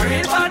want a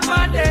real bad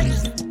man then.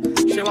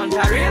 She want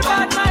a real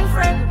bad man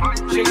friend.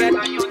 She get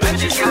when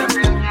she get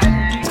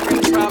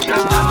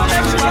problem.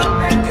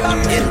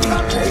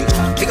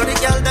 We got the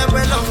girl them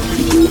well up.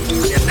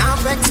 She now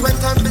vex when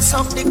time be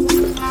soft dick.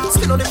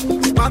 Still on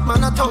the bad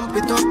man a thump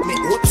it up. Me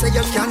hope say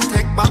you can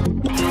take back.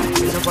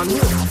 Me never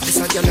knew this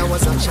a girl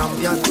was a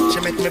champion. She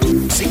make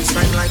me 6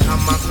 times like a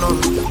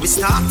magnum. We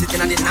started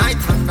in the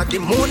night under the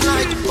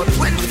moonlight, but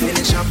when we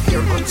finish up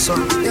here on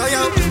sun. Yo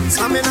yo,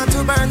 stamina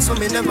to burn, so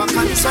me never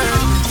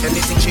concerned.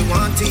 Anything she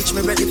want teach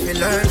me ready to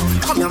learn.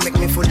 Come here make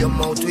me full your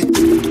mouth with.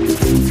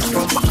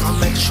 From back and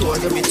make sure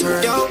you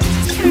return. Yo,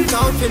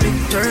 down for me,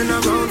 turn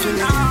around for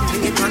me.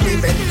 Bring it on the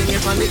bed, bring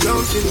it on the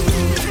ground for me.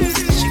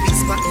 She be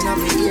spotting on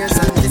my ears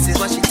and this is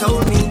what she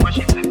told me.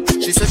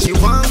 She said she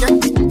want get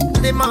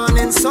the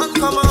morning sun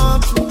come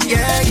up.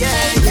 Yeah,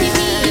 yeah,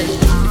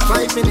 yeah.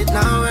 5 minutes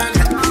now and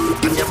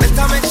you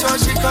better make sure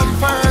she come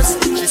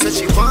first. She said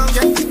she want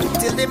get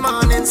till the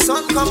morning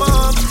sun come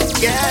up.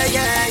 Yeah,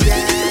 yeah,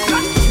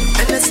 yeah.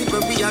 And let's see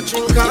where we are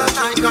drink all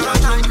night, all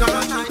night,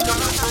 all night, all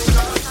night.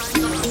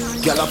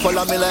 Gyal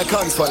follow me like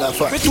hands for the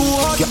fat.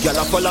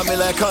 Gyal follow me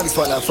like hands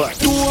for the fat.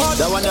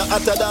 That one you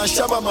hotter than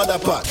Shabba mother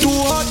pot.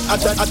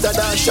 Hotter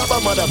than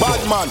Shabba mother. Bad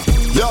man,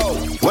 yo,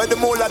 where the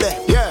moolah there?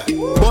 Yeah,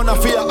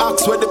 Bonafide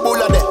axe where the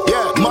bulla there?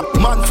 Yeah,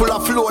 man full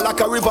of flow like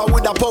a river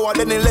with a power.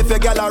 Then he left a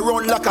gyal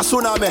run like a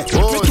tsunami.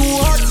 Oh,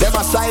 them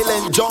a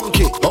silent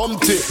junkie,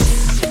 humpty.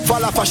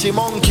 Fall off a she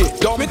monkey,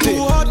 dumpty.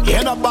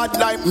 Ain't a bad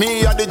like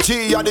me or the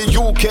G or the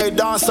UK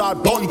dancer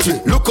bunty.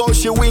 Look how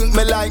she wink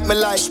me like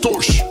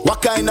Stush.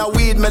 What kind of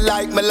weed me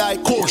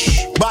like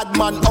Kush. Bad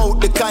man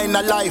out the kind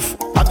of life.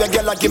 Have the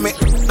girl give me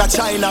the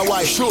China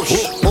wife. Shush.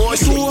 Oh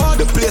shit,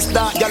 the place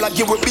that girl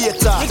give we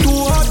beta.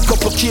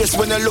 Couple case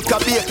when you look a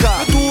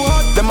baker.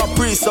 Them a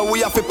priest so we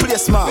have to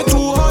place man.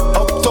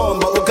 Uptown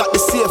but we got the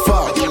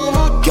safer.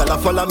 Girl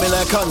follow me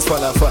like hands for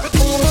the fat.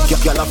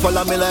 Girl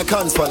follow me like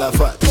hands for the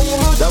fat.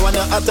 That one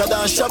you hotter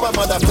than Shabba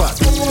mother pot.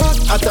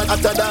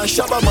 Hotter than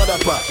Shabba mother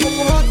pot.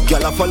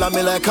 Girl follow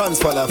me like hands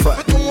for the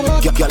fat.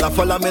 Girl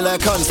follow me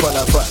like hands for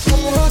the fat.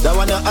 That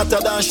one you hotter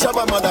than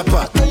Shabba mother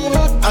pot.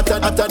 Hotter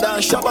than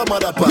Shabba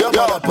mother pot.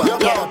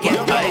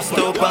 I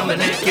stop on my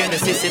neck, you know,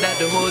 sissy that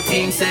the whole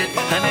team said.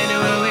 And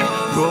anyway we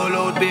roll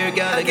out beer,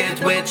 gotta get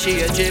wet.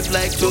 She a drip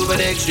like 2 of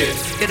extra.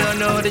 You don't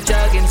know the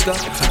jogging's go.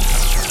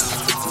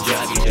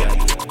 Joggy,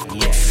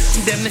 yeah.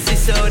 Them the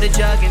sister how the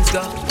jogging's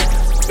go.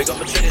 Pick up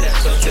my Trinidad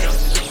folks, you know.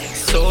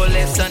 So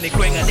less on the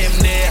queen of them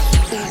there.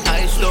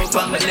 I stop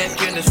on my left,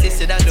 you know,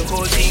 sister that the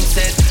whole team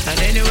said. And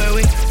anyway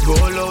we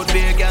roll out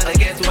beer, gotta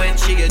get wet.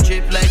 She a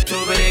drip like 2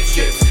 of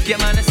extra.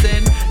 Yeah man I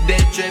said,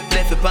 dead drip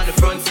left up on the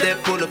front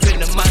step. Pull up in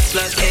the max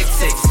plus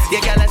X6.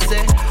 Yeah gal I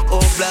said,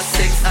 oh black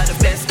 6 are the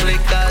best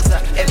clickers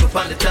ever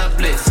on the top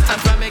list. I'm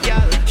from a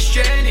gal,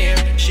 straight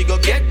here. She go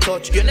get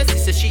touched, you know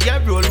sister she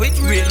a roll with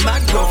real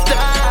man rough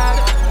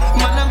dog.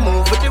 Man I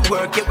move with the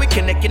work, yeah we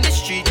connect in the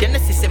street. You know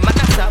sister man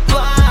I top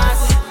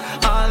boss.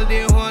 All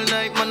day whole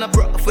night man I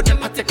brought for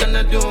them I take and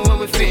I do what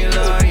we feel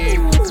like.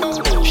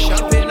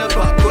 Champagne a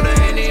pop, put a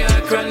Henny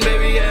or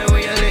cranberry, yeah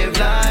where you live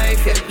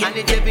life. Yeah. And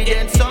it's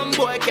evident some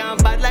boy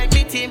can't bad like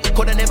me team.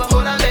 Coulda never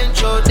hold a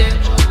bench out there.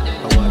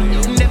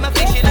 Them a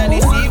fishing and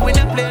they see when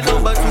I play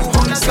number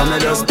 2. Some me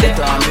just put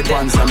on me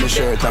pants and me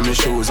shirt and me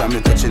shoes and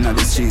me touching on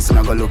the streets,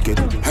 me go look it.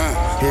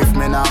 If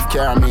me not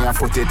care, me a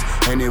foot it.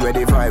 Anyway the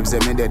vibes,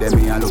 me dead,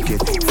 me a look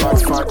it.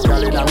 Fat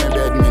girl inna me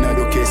bed, me no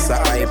do kiss. I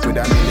hype with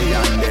a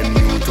million, them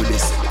new to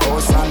this.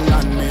 House and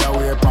land, me a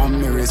wear pon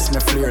me wrist. Me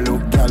flare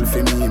look, girl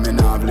for me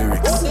nah have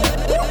lyrics.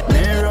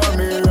 Mirror,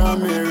 mirror,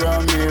 mirror,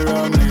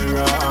 mirror,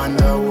 mirror on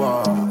the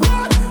wall.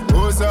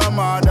 Who's a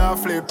mother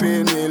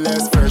flipping the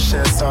less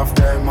freshest of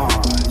them all?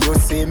 You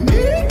see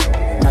me?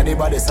 Now the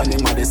body and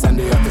the maddest and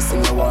the hottest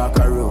in the walk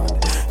around.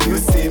 You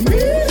see me?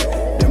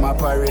 Them a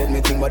parade me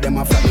thing, but them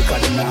a flap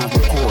because them not have a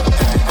code.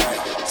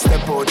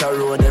 Step out a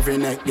road, every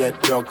neck get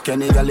broke.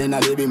 Any girl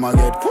inna the beam a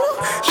get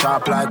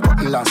sharp like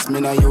cutting loss, me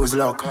no use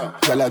luck.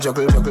 Girl a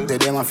juggle, they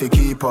them a fi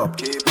keep up.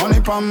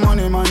 Money pon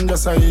money, man,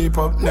 just a heap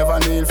up. Never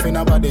kneel for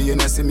nobody, you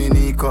know see me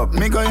sneak up.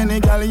 Me go any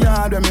girl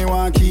yard when me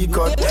want key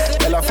cut.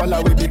 Girl a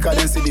follow we because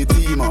them see the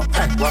team up.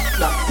 Hey, what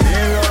that?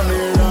 Mirror,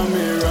 mirror,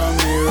 mirror,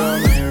 mirror,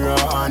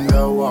 mirror on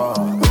the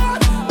wall.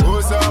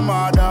 Who's a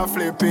mother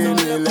flipping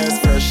the less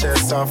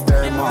freshest of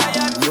them all?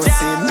 You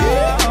see me?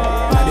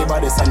 Now the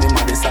body and the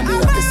maddest and the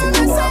hottest in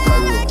the walk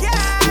around.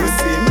 You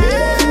see me?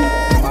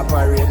 Them a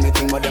parade me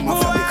thing, but them a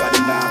flap because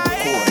them not have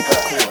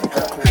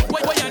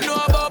code. What you know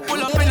about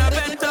pull up in a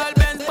rental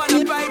Benz on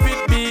a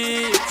private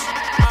beach?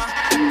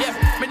 Yeah,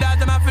 me dad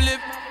them a fi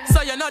live,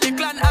 so you know the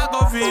clan I go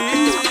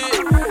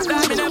feed.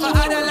 That me never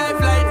had a life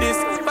like this.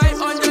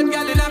 500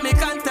 gal in a me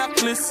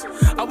contact list.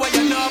 And what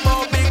you know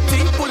about big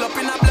thing? Pull up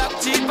in a black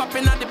Jeep, up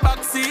in a the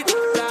back seat.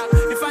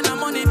 If I no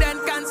money, then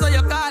cancel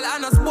your call. I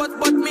no sports,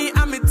 but me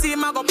and me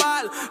team I go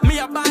ball. Me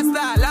a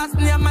bastard, last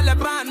name a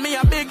LeBron. Me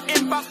a big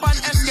impact on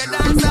SK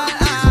dancer.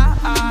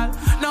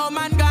 No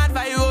man got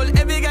viral,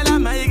 every girl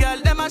and my girl,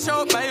 them a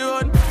shout by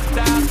road.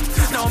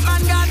 No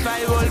man got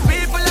viral,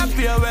 people up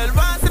here well,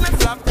 want see me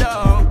flop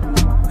down.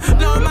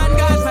 No man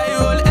got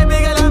viral,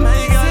 every girl and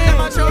my girl, them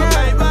a shout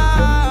by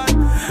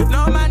road.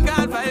 No man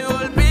got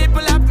viral,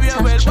 people up here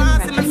well,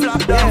 want see me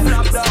flop down.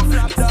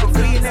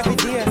 Clean every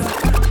day,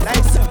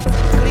 nice up,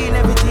 clean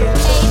every day.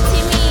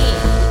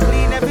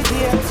 Clean every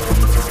day,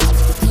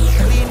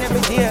 clean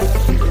every day.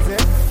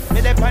 Me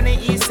dey on the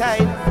east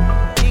side,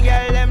 the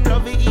girl them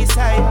love the east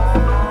side.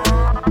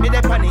 Me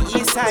dey on the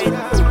east side.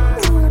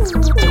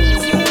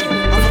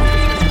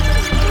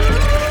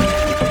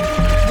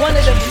 One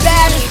of the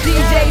baddest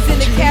DJs in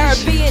the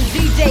Caribbean,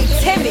 DJ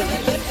Timmy.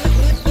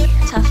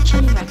 Tough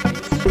Chin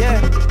Records. Yeah,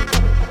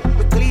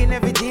 we clean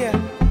every day,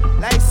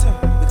 nice up.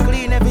 We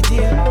clean every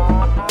day.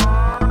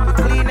 We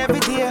clean every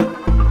day.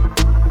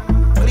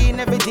 Clean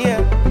every day.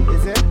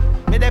 Is it?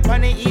 Me dey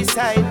on the east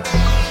side.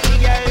 The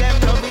girl them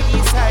love the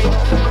east side.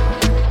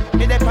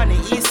 Me dey on the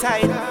east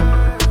side.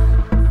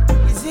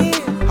 Is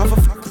it? Have a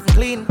fucking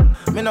clean.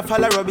 Me no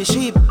follow rubbish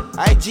sheep.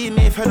 IG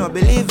me if you no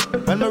believe.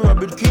 When me rub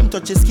with cream,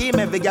 touch his scheme.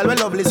 Every girl will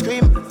lovely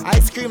scream. I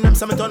scream them,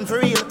 so me turn for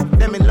real.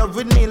 Them in love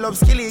with me, love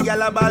skilly.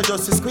 Girl a ball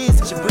just to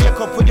squeeze. She break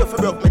up with you for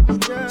broke me.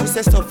 She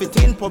says stuff it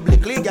in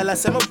publicly. Girl I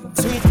say me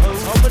sweet.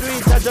 How me do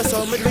it, I just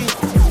how me do it.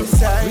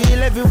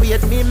 Real every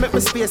weight, me make my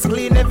space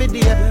clean every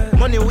day.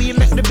 Money we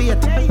make the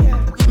bait.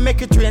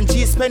 Make it rain,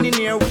 G spending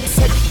here. We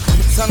set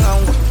song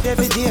and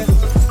every day.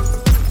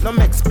 No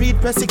make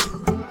speed press it.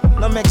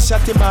 No make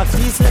shot him off,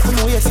 please let him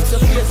waste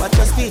it. Watch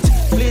your speech,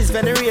 please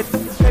venerate.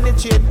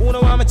 Penetrate, who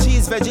know I'm a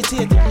cheese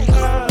vegetate.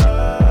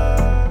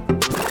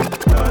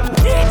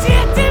 DJ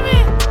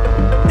Timmy,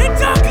 the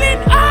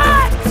chocolate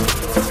art,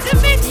 the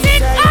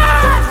mixing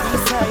art.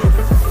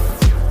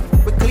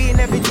 We clean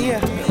every day.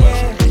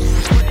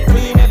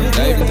 Clean every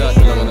day.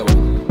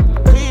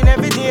 Clean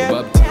every day.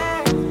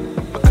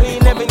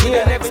 Clean every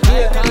day.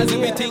 Cause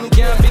everything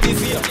can't be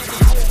this year.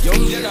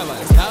 Young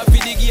gentleman, start for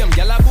the game.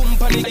 Gyal a boom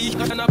pan the ish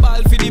and a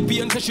ball for the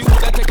pain. So she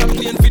woulda take a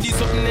plane for the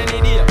something any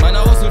day. Man a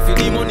hustle for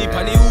the money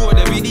pan the road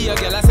every day.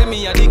 Gyal a say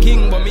me a the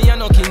king, but me a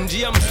no King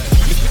James.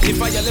 The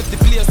fire left the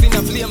place in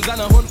a flames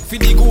and a hunt for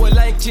the goal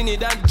like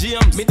Trinidad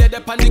James. Me dead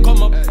up and they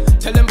come up,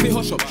 tell them fi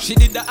hush up. She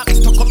did the act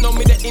stuck up, now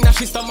me dead in a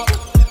she stomach.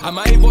 And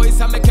my voice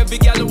I make every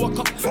girl walk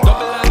up. Double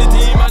on the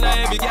team and a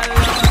every girl.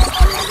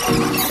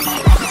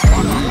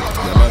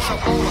 Yeah, mash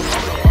up.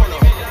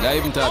 Not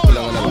even talk too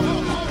long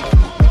enough.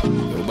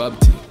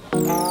 Babty.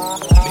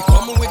 Me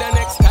come with the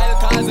next style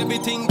cause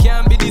everything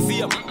can be the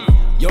same.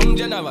 Young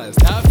general,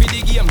 start for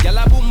the game.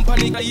 Gyal a boom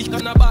panic, I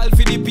and a ball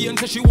for the pain.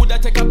 So she woulda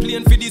take a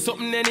plane for the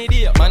something any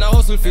day. Man a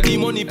hustle for the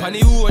money, pan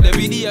the road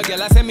every day. Gyal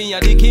a say me a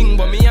the king,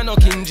 but me a no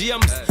King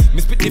James.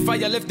 Me spit the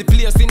fire, left the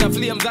place in a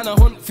flames and a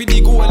hunt for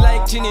the goal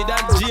like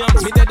Trinidad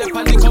James. Me dead up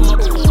and they come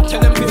up, tell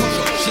them fi hush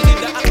up. She did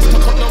the act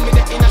stuck up, now me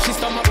dead in a she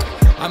stomach.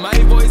 And my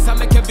voice I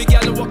make every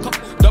girl walk up.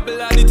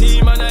 Double on the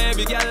team and a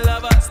every girl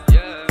love us.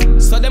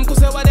 So them could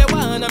say what they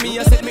want, and me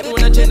a set me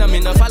own agenda, me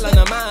no follow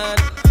no man.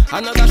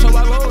 Another show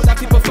a road, a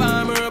people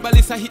farm,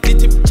 herbalist a hit the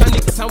tip,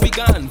 chanics and we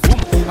gone, boom.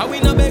 And we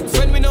no beg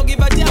friend, we no give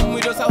a damn,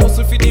 we just a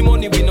hustle for the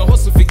money, we no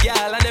hustle for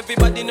girl. And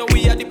everybody know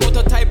we are the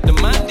prototype, the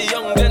man, the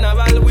young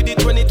general with the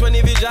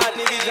 2020 vision.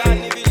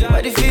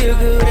 But it feel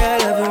good, I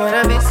love it when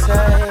I'm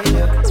beside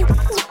you.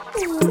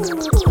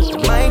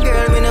 My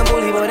girl, me no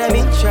bully, but I'm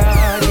in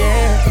charge,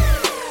 yeah.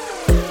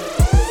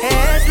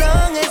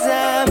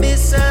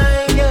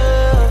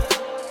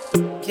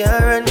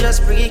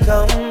 just bring it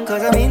come,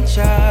 cause I'm in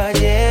charge,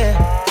 yeah.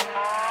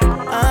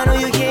 I know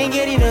you can't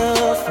get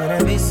enough when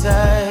I'm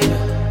beside you.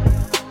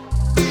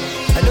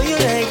 I know you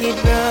like it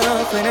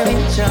rough when I'm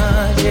in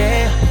charge,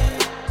 yeah.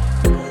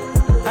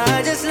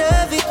 I just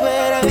love it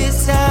when I'm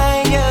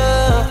beside you.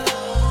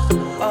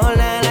 All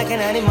night like an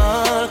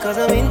animal, cause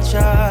I'm in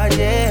charge,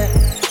 yeah.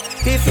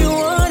 If you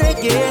wanna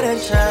get a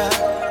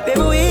shot,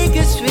 baby, we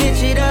can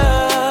switch it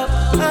up.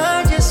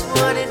 I just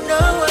wanna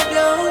know, I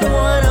don't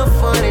wanna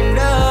fall in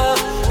love.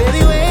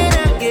 Baby, when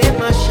I get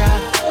my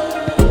shot,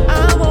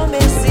 I won't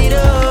mess it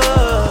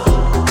up.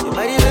 Your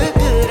body look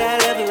good, I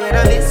love it when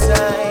I'm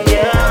inside,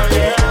 yeah,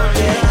 yeah,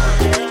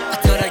 yeah. I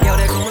told that girl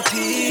that gon'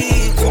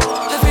 repeat.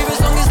 Her favorite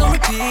song is on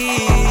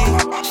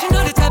repeat. She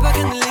know the type I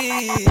can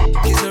lead.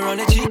 Kiss her on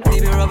the cheek,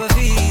 maybe rub her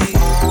feet.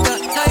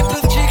 That type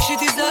of chick she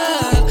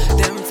deserve.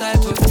 Them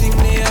type of thing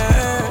they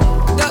earn.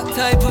 That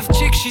type of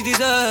chick she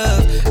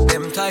deserve.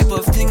 Them type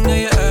of thing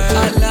they earn.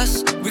 At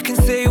last, we can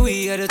say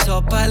we at the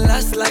top. At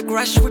last, like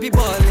Rush, we be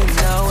ballin'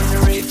 now. In the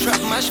rave trap,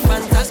 mash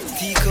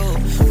fantastico.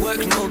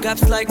 Work no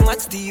gaps like Matt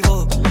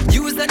Stevo.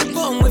 You was at the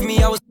bottom with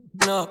me, I was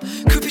up.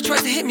 Coopy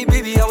tried to hit me,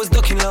 baby, I was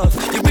ducking love.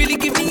 You really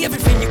give me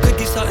everything, you could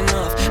do something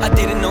off. I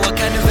didn't know what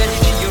kind of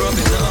energy you're up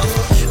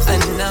enough.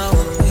 And now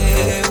I'm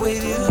here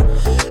with you.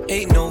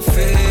 Ain't no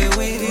fear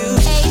with you.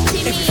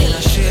 Everything I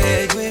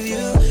shared with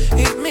you,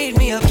 it made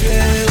me a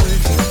play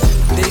with you.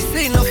 They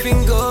say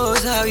nothing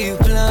goes how you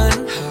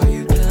plan.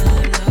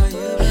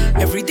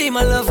 Every day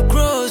my love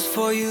grows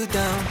for you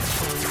down.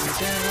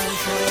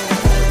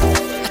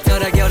 I tell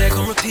that girl that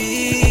gon'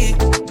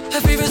 repeat. Her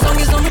favorite song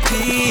is on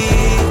repeat.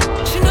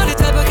 She know the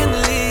type I can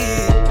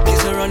lead.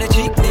 Kiss her on the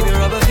cheek, maybe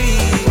rub her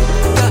feet.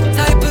 That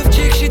type of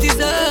chick she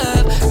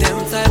deserve.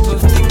 Them type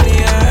of thing they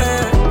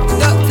earn.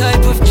 That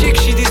type of chick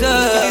she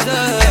deserve.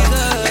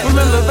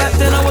 Remember back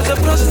then I was a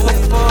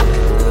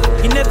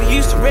 +4. You never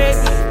used to rate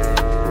me.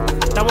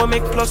 Now I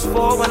make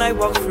 +4 when I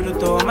walk through the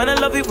door. Man, I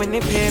love it when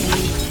they pay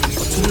me.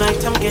 But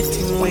tonight I'm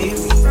getting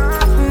wavy.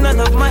 None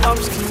of my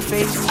ups can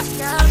face me.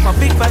 My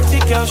big body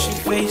girl, she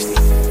faced me.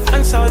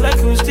 And so like,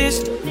 who's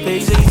this?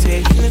 Lazy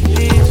taking a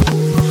piss.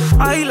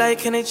 I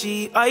like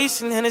energy,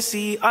 ice and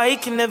Hennessy. I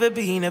can never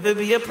be a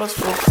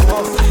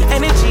 +4.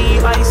 Energy,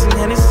 ice and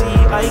Hennessy.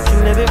 I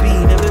can never be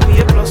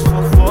a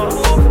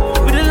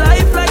 +4. With a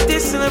life like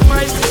this and a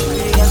price to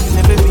pay, I can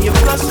never be a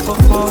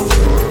 +4.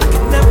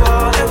 Can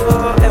never, ever,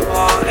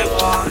 ever,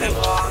 ever,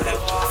 ever,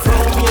 ever.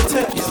 Send me a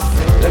text,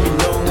 let me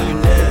know when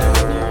you're now.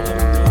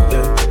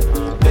 Yeah.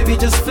 Baby,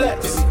 just flex.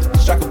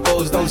 Strike a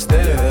pose, don't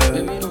stare.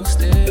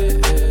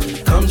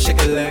 Come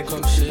shake a leg,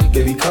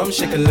 baby, come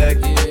shake a leg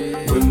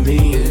with me.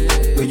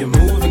 When you're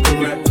moving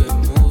correct,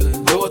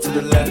 go to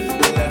the left,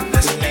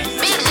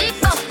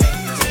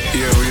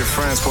 Yeah, with your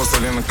friends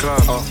posted in the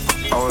club.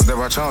 I was there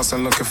by chance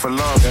and looking for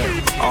love.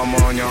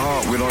 Armor on your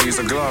heart, we don't use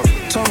a glove.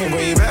 Told me,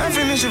 but you better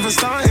finish if it's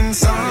starting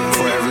something.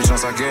 For every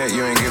chance I get,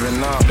 you ain't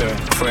giving up.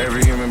 For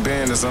every human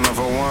being, there's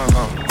another one.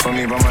 For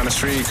me, by mine the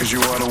street, cause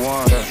you are the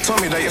one. Told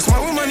me that you're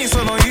smart with money,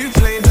 so don't you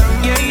play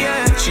dumb. Yeah,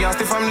 yeah. She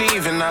asked if I'm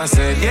leaving, I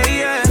said, yeah,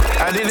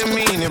 yeah. I didn't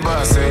mean it, but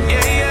I said,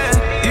 yeah,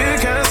 yeah. You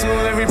cancel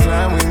every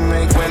plan we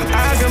make when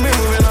I can be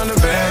moving on the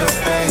better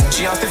thing.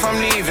 She asked if I'm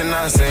leaving,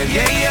 I said,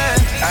 yeah,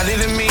 yeah. I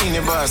didn't mean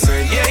it, but I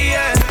said, yeah,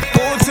 yeah.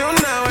 Hold till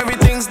now,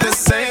 everything's the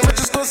same. I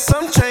just got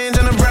some change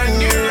and a brand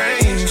new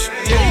range.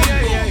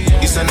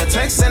 You sent a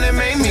text and it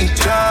made me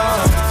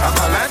jump. I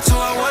can't lie to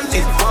I want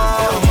it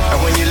more. And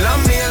when you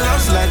love me, it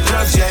love's like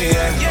drugs, yeah,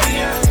 yeah.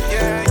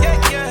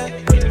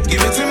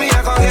 Give it to me,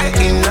 I can't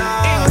get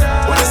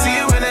enough. Wanna see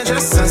you in a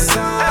dress and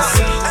stuff.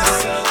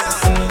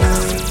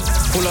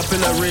 Pull up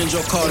in a Range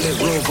or call it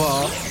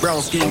Rover.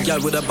 Brown skin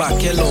gal with a back,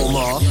 hello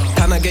ma.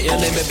 Can I get your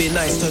name? It'd be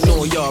nice to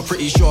know ya.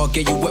 Pretty sure I'll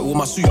get you wet with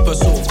my super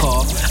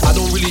soaker. I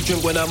don't really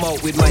drink when I'm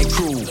out with my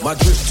crew. My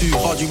drip's too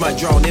hard, you might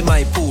drown in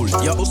my pool.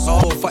 You're so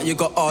fat, you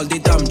got all the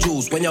damn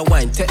jewels. When you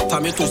wine, tech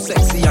time, you're too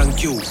sexy and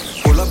cute.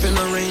 Pull up in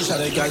the range, how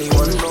the gal you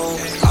wanna know.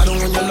 I don't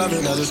want your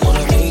loving, I just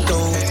wanna make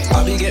dough.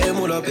 I be getting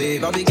all up,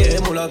 babe, I be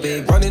getting all up,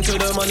 babe. Run into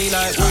the money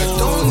like whoa. I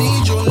don't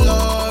need your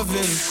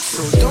loving,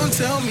 so don't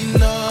tell me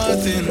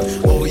nothing.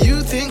 Oh,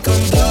 you think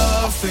I'm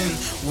bluffing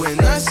when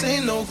I say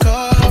no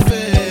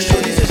coffee.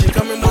 Shorty said she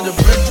coming with the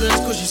brethren,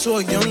 cause she saw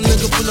a young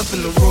nigga pull up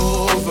in the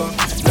Rover.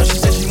 Now she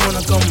said she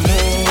wanna come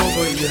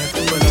over, yeah.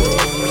 But I don't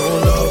want no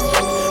love,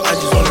 I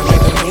just wanna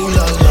make a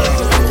moolah love.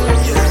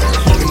 Yeah,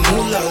 make me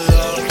moolah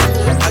love.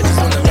 I just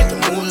wanna make a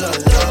moolah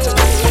love.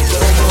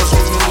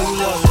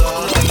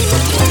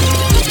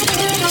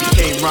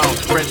 Came round,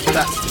 French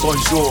flats,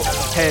 bonjour.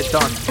 Hair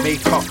done,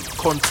 makeup,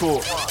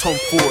 contour. Tom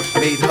Ford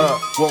made her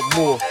want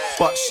more,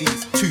 but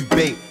she's too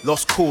bait,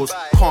 lost cause.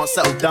 Can't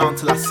settle down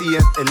till I see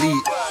an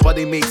elite. But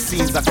they make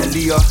scenes like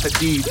Aaliyah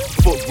Hadid.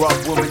 Foot rub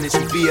woman and she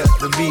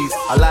Vietnamese.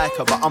 I like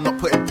her, but I'm not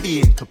putting P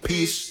in,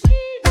 capiche?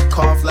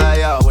 Can't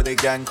fly out with a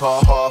gang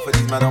car, half of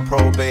these men on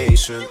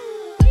probation.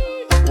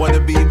 Wanna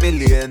be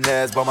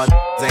millionaires, but my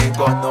ain't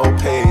got no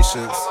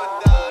patience.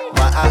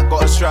 My aunt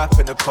got a strap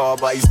in the car,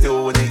 but he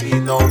still wouldn't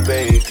eat no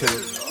bacon.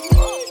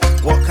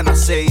 What can I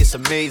say? It's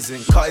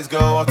amazing. Cut his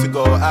girl off to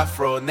go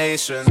Afro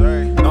Nation.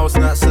 No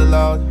snacks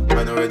allowed.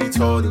 Man already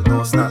told her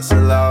no snacks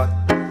allowed.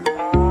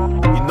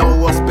 You know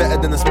what's better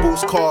than a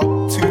sports car?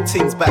 2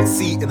 things back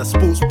seat in a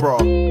sports bra.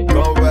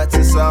 Go back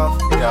to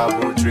South. Yeah, I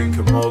bought drink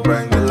and more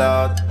bang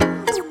aloud.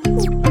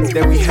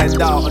 Then we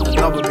head out on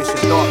another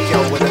mission. Dark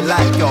girl with a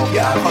light girl.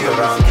 Yeah, I'll be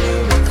around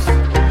girls.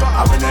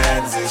 I'm in the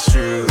ends, it's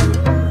true.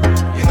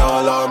 You know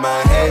a lot of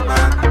man hate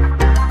man,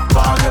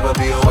 but I'll never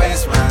be a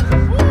waste man.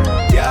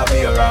 Yeah, I'll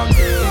be around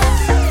girls.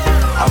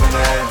 I'm in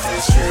the ends,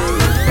 it's true.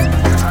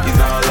 You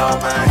know a lot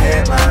of man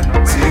hate man.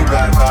 Too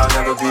black, I'll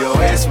never be a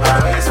waste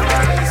man. I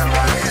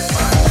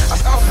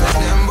stop with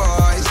them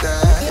boys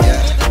there,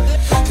 yeah.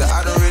 So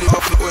I don't really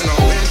fuck with no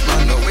waste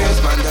man. No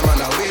waste man, them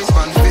and a waste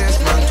man. Face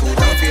man, too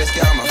down face,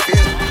 get on my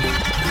face.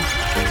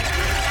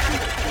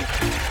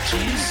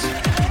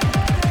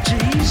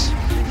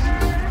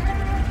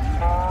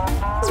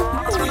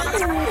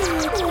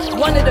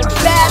 One of the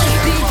baddest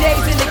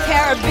DJs in the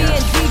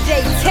Caribbean,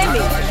 DJ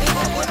Timmy.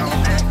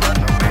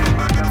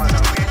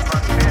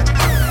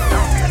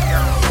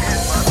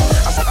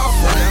 I stop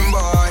with them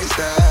boys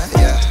there,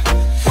 yeah.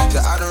 So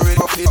I don't really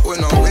fuck with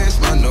no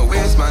waste man. No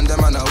waste man, them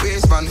and a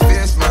waste man.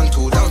 Face man,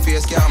 too down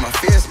face, get on my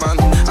face man.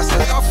 I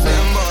said off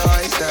them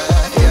boys there,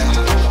 yeah.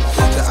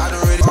 So I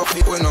don't really fuck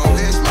with no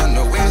waste man.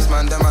 No waste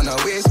man, them and a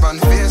waste man.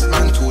 Face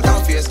man, too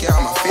down face, get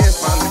on my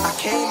face man. I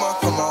came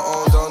up on my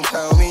own, don't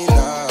tell me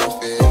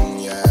nothing,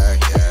 yeah,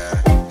 yeah.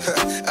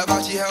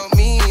 About you help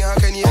me, how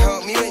can you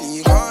help me when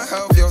you can't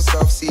help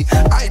yourself? See,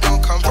 I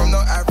don't come from no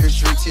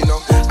average roots, you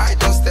know. I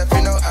don't step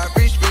in no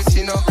average boots,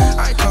 you know.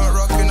 I can't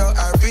rock with no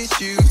average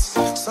youths,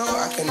 so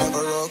I can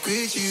never rock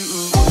with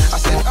you. I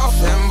said off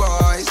them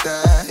boys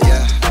there,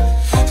 yeah.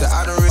 So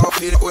I don't really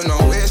feel it with no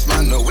waste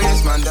man. No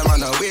waste man, them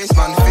and a waste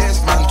man.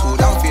 Face man, too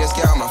down face,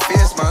 get on my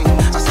face man.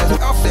 I said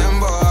off them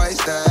boys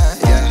there,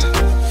 yeah.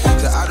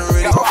 So I don't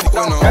really feel it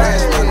with no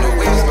waste man. No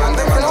waste man,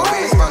 them and a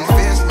waste man.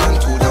 Face man,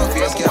 too down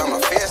face, get on my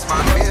face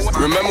man.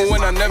 Remember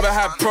when I never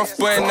had prof,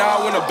 boy? Now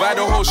I wanna buy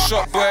the whole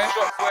shop, boy.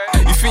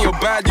 You think you're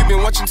bad, you've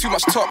been watching too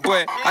much Top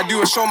Boy. I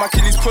do a show, my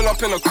kiddies pull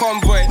up in a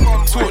convoy.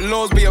 Talk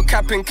lows, but you're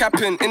capping.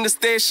 In the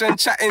station,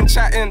 chatting.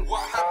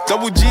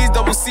 Double G's,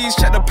 double C's,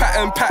 check the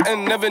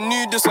pattern. Never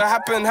knew this would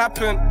happen.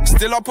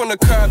 Still up on the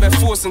curb, Air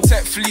Force and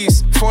Tech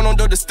Fleece. Phone on,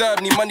 don't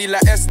disturb, need money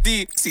like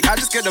SD. See, I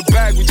just get the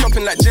bag, we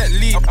chopping like Jet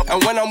Li.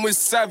 And when I'm with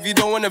Sav, you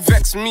don't wanna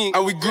vex me.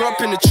 And we grew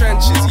up in the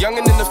trenches,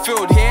 youngin' in the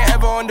field. He ain't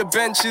ever on the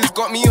benches.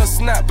 Got me on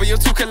Snap, but you're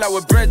talking like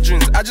we're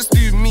brethren. I just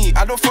do me,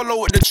 I don't follow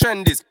what the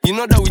trend is. You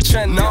know that we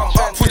trend. Now I'm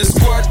up with the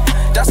squad,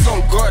 that's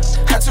on God.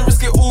 Had to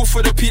risk it all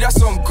for the P,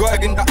 that's on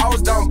God. And I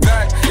was down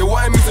bad, they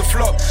wanted me to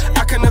flop.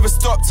 I can never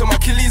stop till my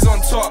Achilles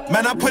on top.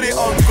 Man, I put it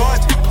on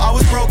God. I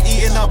was broke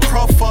eating up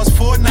prof, fast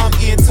forward, now I'm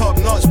eating top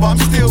notch. But I'm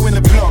still in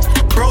the block,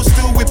 bro,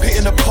 still whip it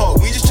in the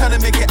pot. We just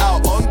tryna make it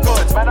out on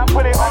God. Man, I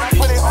put it on.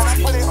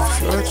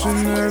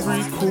 Searching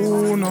every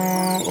corner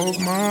of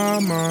my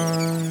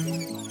mind,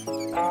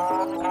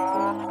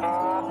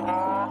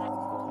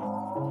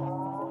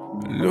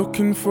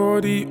 looking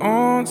for the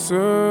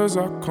answers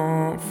I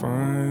can't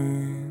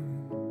find.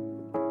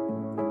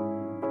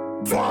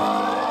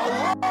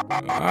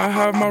 I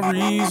have my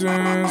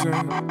reasons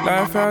and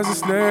life has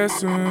its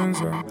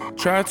lessons. I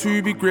try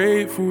to be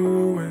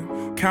grateful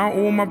and count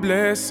all my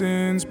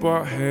blessings,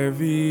 but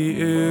heavy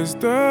is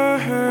the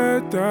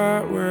head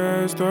that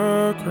wears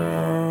the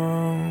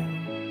crown.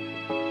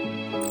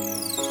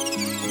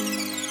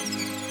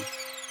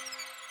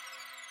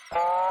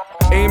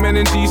 Amen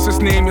in Jesus'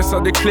 name, yes I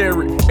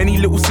declare it. Any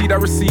little seed I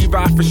receive,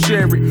 I have to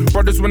share it.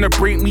 Brothers wanna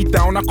break me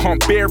down, I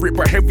can't bear it.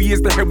 But heavy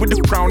is the head with the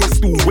crown, I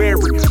still wear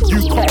it.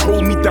 You can't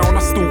hold me down,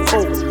 I still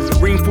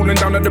hold. Rain falling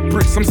down at the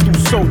bricks, I'm still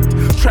soaked.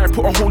 Try to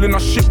put a hole in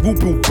our ship, we'll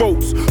build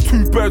boats.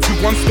 2 birds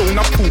with 1 stone,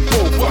 I pull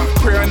both.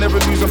 Pray I never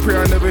lose and pray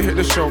I never hit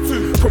the shelf.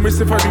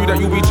 Promise if I do that,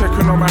 you'll be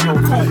checking on my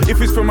health.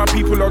 If it's for my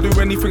people, I'll do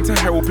anything to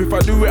help. If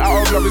I do it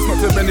out of love, it's not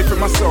to benefit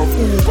myself.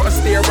 Ooh, gotta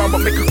stay around but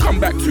make a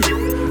comeback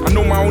too. I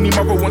know my only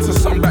mother wants her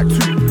son back too.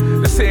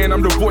 They're saying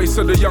I'm the voice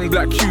of the young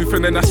black youth,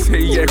 and then I say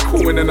yeah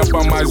cool, and then I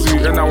bum my zoo,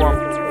 and now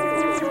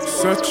I'm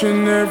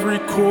searching every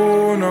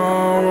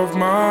corner of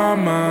my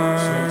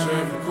mind. Search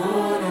every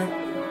corner,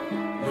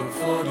 look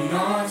for the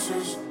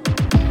answers.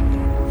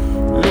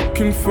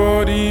 Looking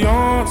for the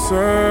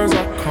answers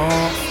I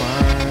can't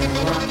find.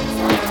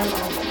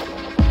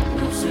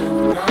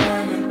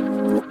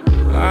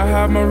 I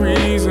have my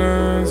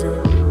reasons,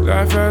 and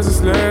life has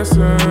its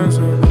lessons. I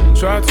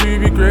try to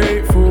be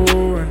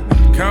grateful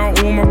and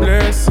count all my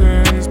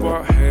blessings,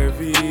 but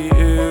heavy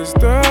is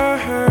the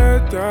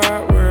head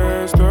that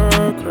wears the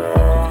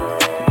crown.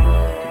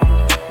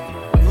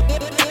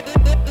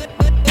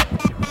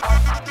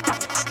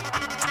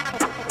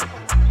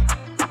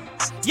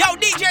 Yo,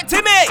 DJ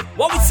Timmy,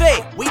 what we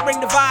say? We bring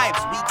the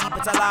vibes, we keep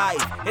it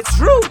alive. It's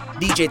true.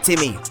 DJ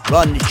Timmy,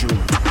 run the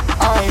tune.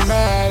 I ain't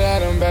mad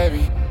at him,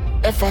 baby.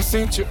 If I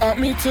sent you out,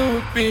 me too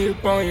would be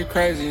upon you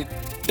crazy.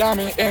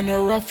 Diamond in the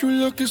rough, you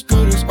look as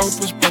good as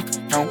Oprah's bank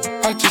account.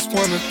 I just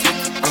wanna take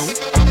you out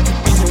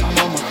in your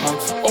mama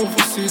house.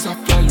 Overseas, I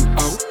fly you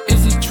out. If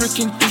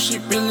tricking? Do she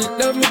really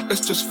love me?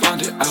 Let's just find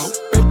it out.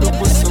 Baby,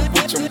 what's up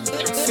with you?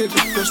 Said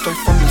the girl straight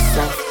from the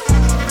south.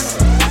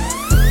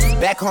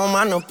 Back home,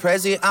 I'm no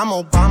president, I'm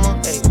Obama.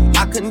 Ay.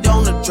 I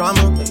condone the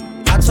drama. Ay.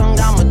 I tongue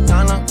down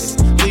Madonna. Ay.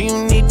 Do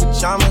you need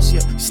pajamas?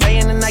 Yeah. Stay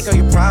in the night, girl,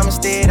 you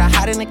promised it. I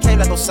hide in the cave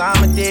like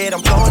Osama did.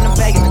 I'm blowing the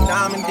bag in the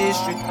diamond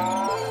district.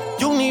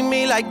 You need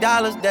me like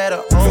dollars that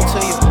are owed to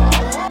you.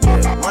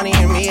 Yeah. Money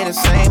and me are the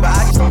same, but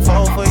I just don't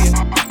fall for you.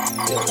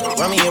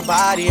 Yeah. Run me your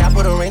body, I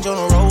put a range on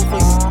the road for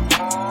you.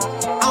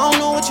 I don't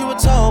know what you were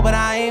told, but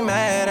I ain't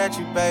mad at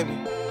you, baby.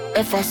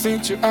 If I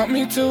sent you out,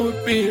 me too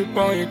would be the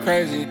boy, you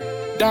crazy.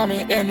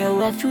 Diamond in the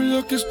rough, you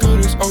look as good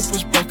as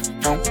Oprah's bank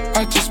account.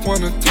 I just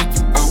wanna take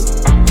you out,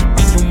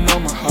 in your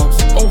mama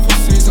house.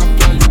 Overseas, I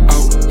fly you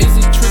out. Is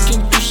he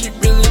tricking? Do she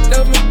really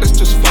love me? Let's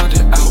just find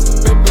it out.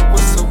 Baby,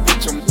 what's up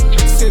with you?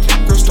 Said the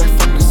girl straight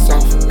from the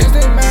south. Is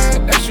they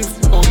mad that you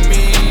for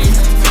me?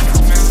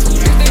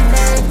 Is they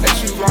mad that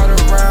you ride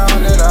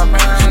around and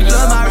around? She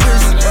love my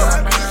wrist.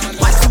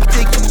 Watch you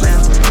take it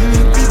down.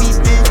 BB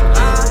spin.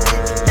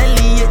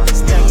 Elliot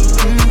down.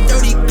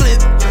 Dirty clip.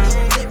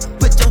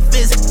 Put your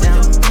fist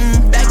down.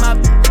 Back my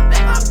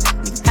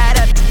had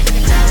that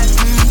down.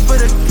 Put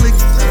a click.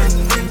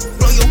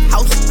 Blow your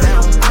house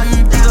down.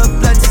 Dig up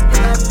blood.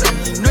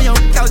 Know your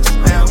couch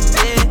down.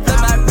 Yeah,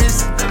 love my wrist.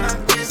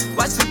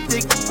 Watch you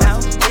take it down.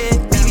 Yeah,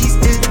 BB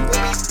spin.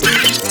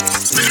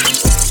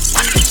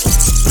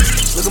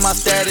 Look at my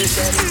status.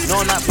 No,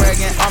 I'm not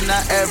bragging. I'm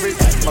not average.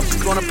 My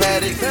bitch on a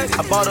paddock.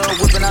 I bought her a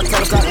whip and I told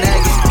her stop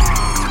nagging.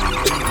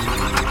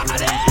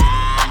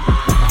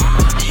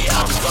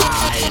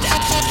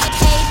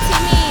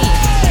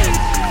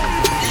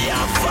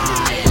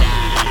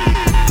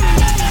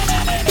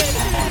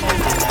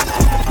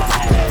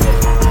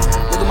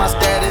 Look at my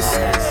status.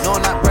 No,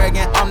 I'm not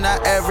bragging. I'm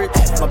not average.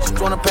 My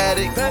bitch on a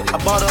paddock. I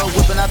bought her a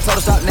whip and I told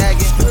her stop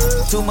nagging.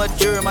 Too much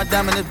jewelry, my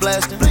diamond is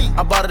blasting.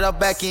 I bought it out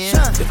back in.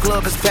 The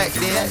club is packed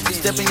in.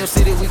 Step in your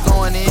city, we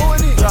going in.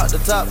 Drop the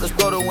top, let's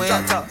go to win.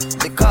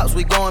 The cops,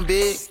 we going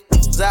big.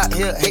 Out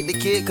here, hate the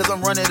kid, cause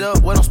I'm running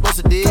up what I'm supposed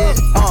to do.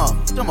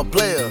 I'm a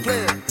player.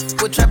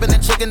 Quit trapping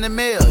and checking the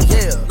mail,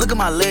 yeah. Look at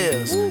my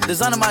legs.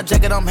 Designing my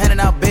jacket, I'm handing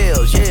out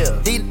bills, yeah.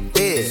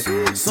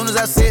 Dead. Soon as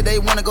I said they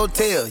wanna go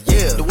tell,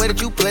 yeah. The way that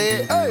you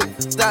play it,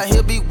 out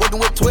here be working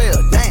with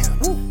 12, damn.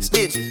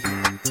 Snitches.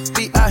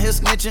 Be out here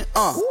snitching,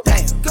 damn.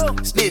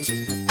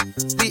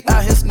 Snitches. Be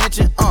out here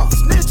snitching,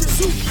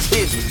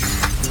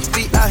 Snitches.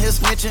 Be out here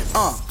snitching,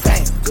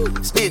 damn.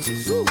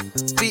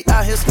 Snitches. Be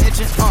out here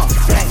snitching,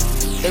 damn.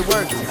 They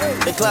working,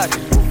 they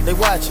clocking, they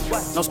watching.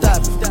 No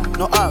stopping,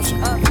 no option.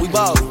 We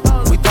ballin',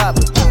 we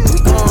poppin', we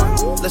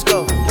going. Let's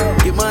go.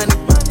 Get money,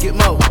 get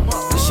more.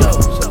 The show,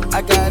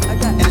 I got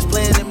it, and it's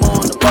playing it more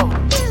on the boat.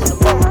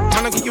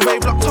 Man, I get you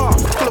rave locked up.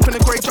 Pull up in a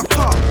grey drop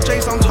top.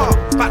 J's on top.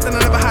 Back then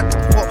I never had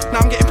what. Now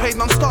I'm getting paid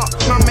non-stop.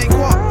 Man, make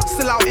what?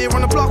 Still out here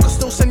on the block. I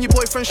still send your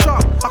boyfriend shop.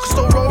 I can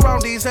still roll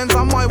around these ends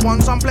on my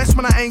ones. I'm blessed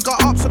when I ain't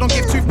got up, so don't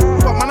give two.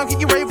 But man, I get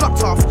you rave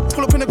locked off.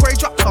 Pull up in a grey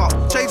drop top.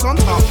 J's on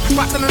top.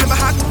 Back then I never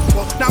had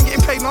what. Now I'm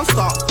getting paid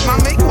non-stop. Man,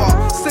 make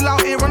what? Still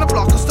out here on the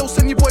block. I still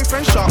send your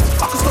boyfriend shop.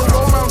 I can still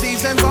roll around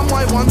these ends on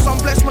my ones.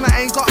 I'm blessed when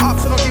I ain't got up,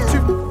 so don't give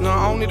two. No,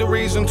 I don't need a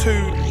reason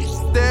to.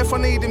 There if I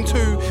need him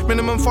to.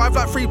 Minimum 5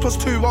 like 3 +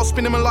 2. I'll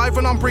spin him alive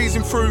when I'm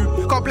breezing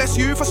through. God bless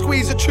you if I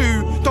squeeze a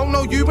chew. Don't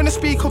know you when I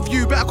speak of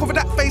you. Better cover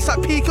that face like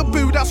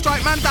peekaboo. That'll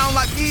strike man down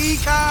like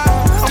Pika.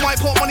 I might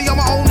put money on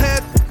my own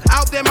head.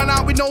 Out there man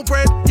out with no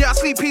bread. Yeah, I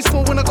sleep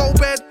peaceful when I go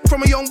bed.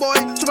 From a young boy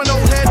to an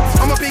old head.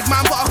 I'm a big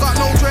man but I got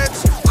no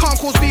dreads. Can't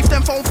cause beef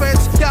them phone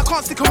feds. Yeah, I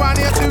can't stick around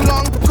here too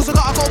long, cause I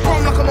gotta go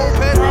prom like a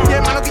moped.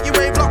 Yeah man, I'll get you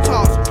rave blocked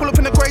off. Pull up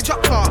in a grey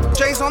drop car.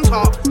 J's on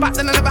top. Back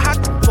then I never had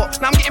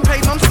but now I'm getting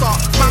paid non-stop.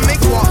 Man,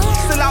 make what?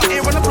 Still out here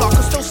on the block.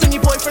 I still send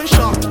your boyfriend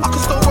shop. I can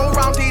still roll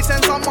round these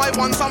ends on my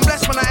ones. I'm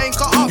blessed when I ain't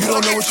got up. You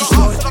don't know what you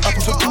started. I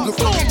prefer to the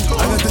phone.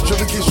 I got the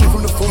driven kid straight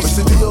from the phone. It's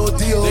the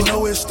D.O.D.O. They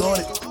know where it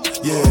started.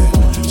 Yeah,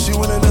 she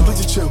went and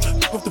Netflix and chill.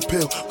 Off the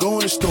pill, go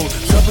in the store,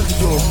 shop at the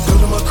door. Go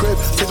to my crib,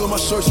 take off my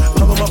shirts,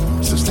 pop on my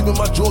sleep in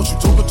my drawers. You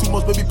talking too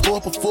much, baby, pour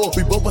up a 4.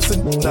 We both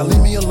bustin', now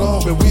leave me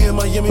alone. When we in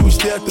Miami, we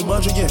stay at the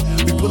Mondrian.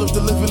 We pull up to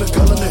live in the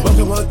colony.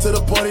 Welcome her to the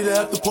party,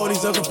 the after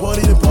parties, after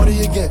party, then party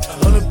again.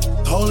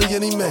 Holy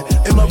any man,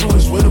 in my room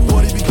is where the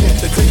party began.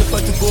 They take it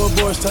back to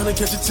boy, it's time to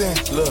catch a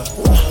 10. Look,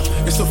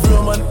 it's a few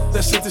of my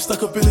that shit they stuck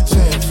up in the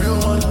jam. Few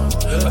of my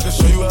I can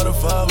show you how to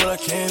vibe, but I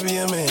can't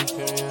be a man.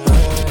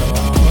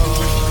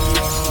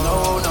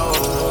 No,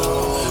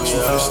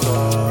 shoot for the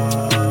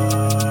stars.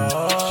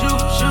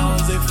 Shoot.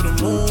 Easy for the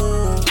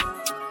moon.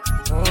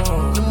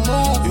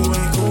 You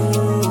ain't cool.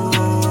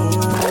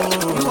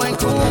 You ain't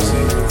cool.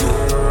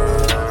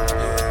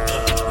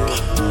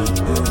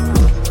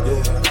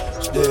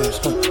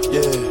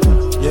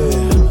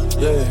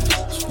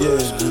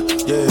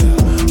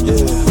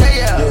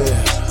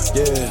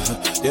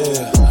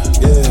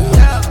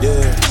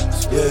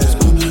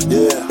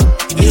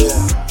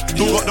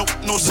 Don't got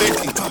no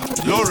safety.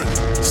 Lauren,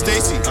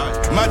 Stacy,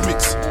 Mad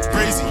Mix,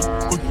 Crazy,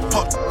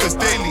 pop cause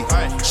daily.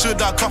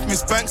 Should I cuff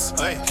Miss Banks?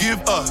 Give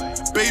her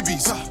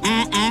babies.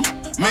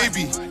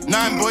 maybe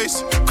 9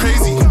 boys,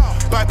 crazy.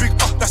 Buy big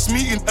up, that's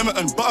me in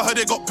Emerton. But I heard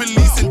they got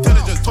police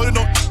intelligence. Told them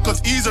don't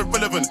cause he's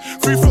irrelevant.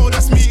 3-4,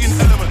 that's me in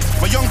Element.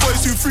 My young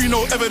boys who free,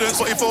 no evidence.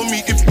 But if on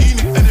me, if he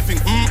need anything,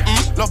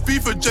 love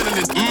beef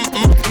adrenaline,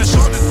 in the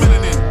shoulders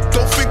melanin.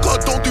 Don't think I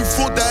don't do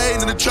fraud, that I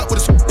ain't in the trap with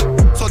a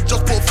so I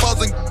just put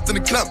 1,000 in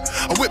the clamp.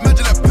 I whip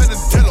magic like Penn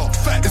and Teller.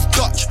 It's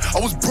Dutch, I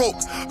was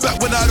broke, back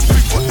when I had a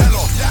free for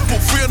Ella.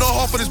 Bought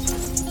 3.5 of this,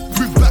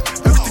 move back,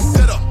 everything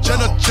dead up.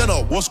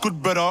 Jenna, what's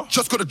good, brother?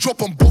 Just got a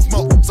drop on both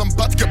mountains, I'm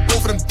about to get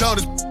both of them down.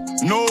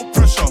 No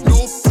pressure.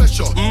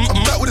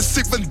 I'm back with a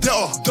sick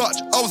vendetta.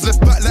 Dutch, I was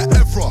left back like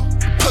Evra.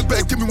 Plug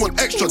better give me one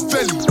extra,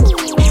 Velly.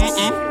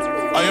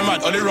 Are you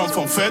mad? Only run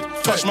from Fed.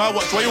 Touch my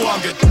watch, where you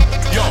want get?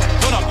 Yo,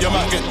 turn up, you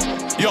might get.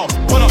 Yo,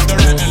 turn up the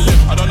rent and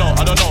live. I don't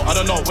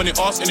know. When you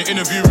ask in the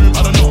interview room,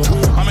 I don't know.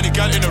 How many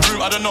gal in the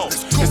room? I don't know.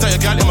 Is that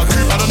your gal in my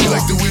group? I don't know. She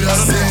like the way that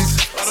I sing.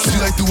 She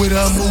like the way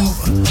that I move.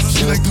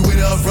 She like the way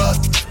that I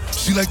rock.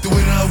 She like the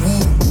way that I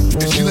woo.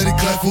 And she let it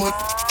clap for it.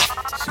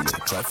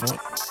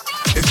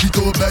 If she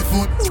throw it back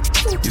for it,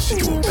 yeah, she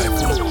throw it back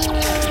for it.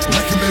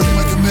 Like a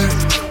Mary.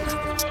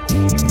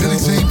 Billie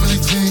Jean.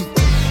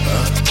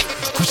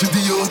 Christian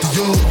Dior.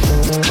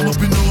 I'm up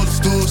in all the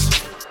stores.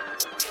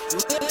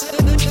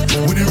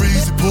 When it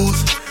rains, it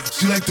pours.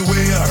 She like the way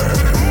I heard.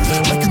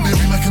 Like a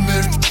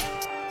Mary.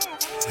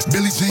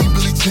 Billie Jean.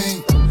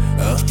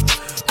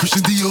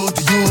 Christian Dior.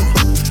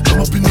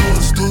 I'm up in all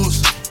the stores.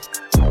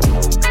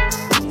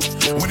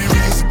 When it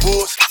rains, it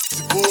pours.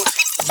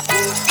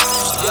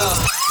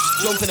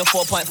 Jump in a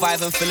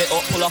 4.5 and fill it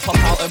up. Pull up,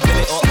 out and fill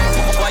it up.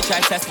 Boy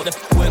try test, but the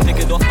weren't big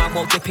enough. Man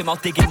won't dip him, I'll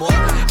dig him up.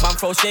 Man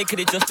throw shade, cause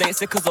it just ain't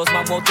sick as us.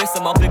 Man won't diss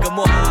him, I'll big him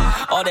up.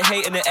 All the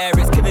hate in the air,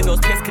 it's killing us.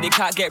 Piss, cause they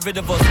can't get rid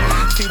of us.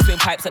 2 twin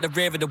pipes at the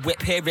rear of the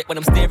whip. Hear it when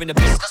I'm steering a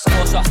bit.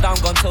 4 shots down,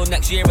 gone till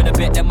next year and a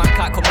bit. Then man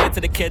can't come near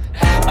to the kid.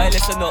 I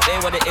listen up,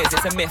 hear what it is.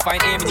 It's a myth, I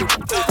ain't hearing you.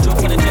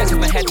 Jump on the jet, cause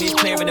my head needs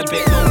clearing a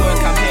bit. No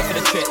work, I'm here for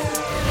the trip.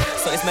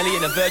 So it's Melly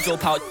in a Virgil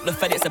pouch. The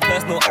Fed, it's a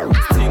personal.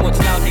 Too much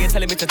loud, you're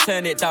telling me to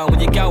turn it down. When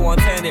you go on,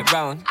 turn it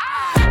round.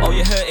 Oh,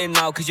 you're hurting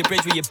now, cause your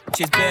bridge with your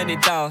bitch is burning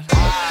down.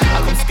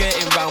 I come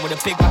skirting round with a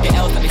big bucket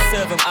L's, let me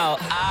serve them out.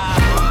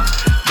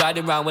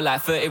 Riding round with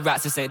like 30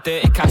 rats, this ain't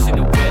dirty cash in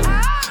the whip.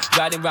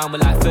 Riding round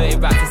with like 30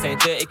 rats, this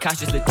ain't dirty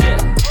cash, it's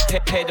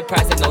legit. Pay the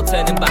price, there's no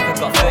turning back, I've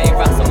got 30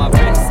 rats on my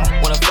wrist.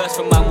 Want a verse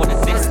from man with a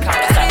discount,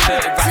 it's like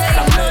 30 rats, it's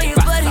like 30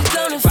 rats, it's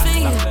like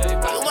 30 rats.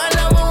 You my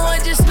number one,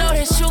 just know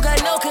that you got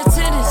no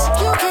contenders.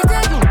 You keep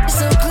that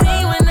so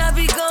clean when I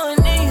be going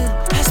in.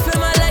 I spend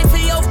my life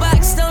in your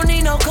box, don't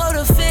need no code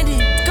offending.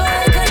 Go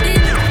ahead,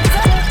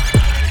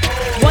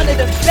 one of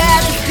the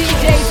baddest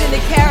DJs in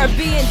the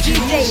Caribbean,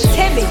 DJ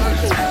Timmy.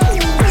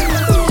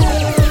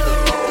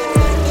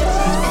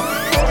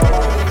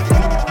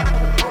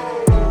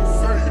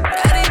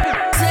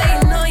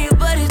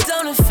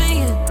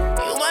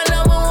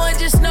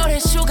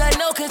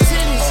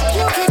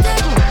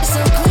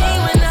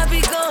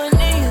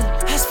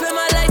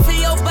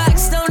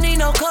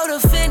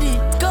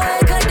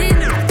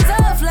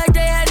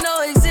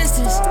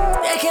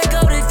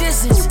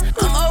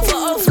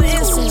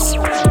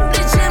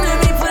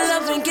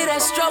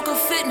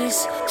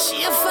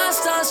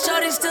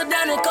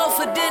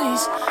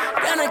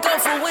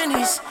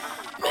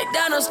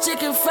 McDonald's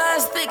chicken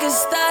fries, thick as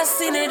stars,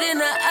 seen it in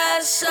the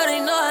eyes, sure they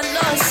know I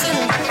seen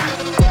it.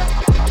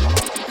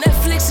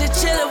 Netflix and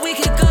chillin', we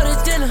can go to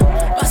dinner.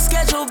 My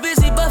schedule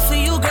busy, but for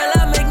you, girl,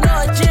 I make no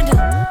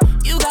agenda.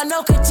 You got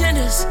no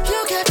contenders.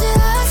 You got the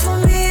eye for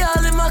me,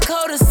 all in my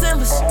cold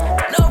Decembers.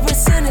 No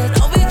percentage,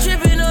 don't be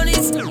trippin' on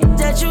these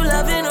that you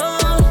loving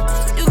on.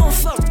 You gon'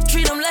 fuck,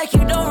 treat them like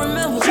you don't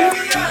remember.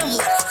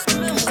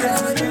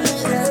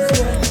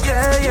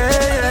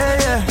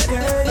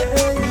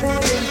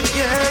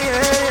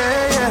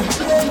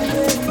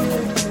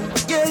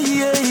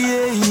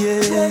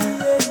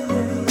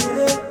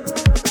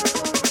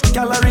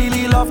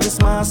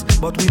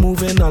 But we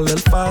moving a little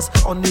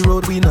fast. On the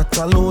road we not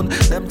alone.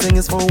 Them thing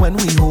is for when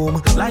we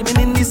home. Liming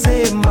in the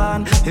same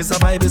man. His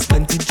vibe is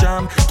plenty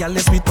jam. Girl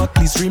is sweet but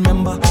please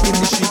remember, in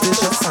the street is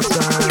just a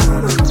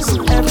dance.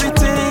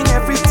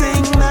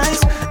 Everything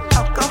nice.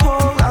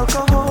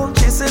 Alcohol,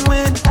 chasing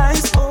with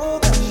ice. Oh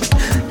gosh.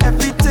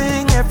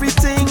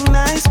 Everything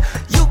nice.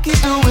 You keep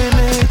doing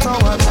it all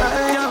the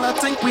time. I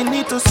think we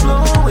need to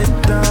slow it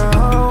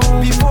down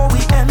before we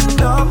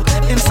end up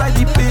inside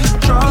the big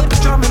truck,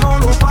 drumming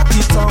all over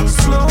the town.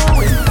 Slow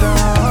it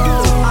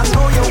down. I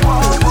know you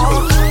want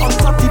on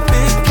top the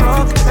big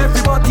truck.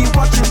 Everybody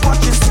watching,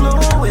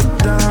 slow it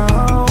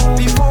down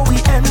before we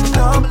end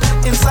up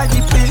inside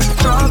the big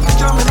truck,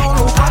 drumming all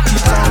over the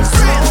town.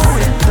 Slow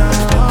it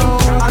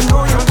down. I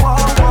know you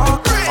want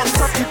on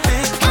top the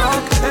big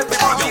truck.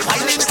 Everybody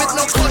watching,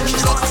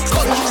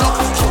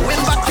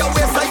 throwing back your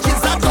waist like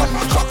it's a dumb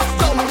truck.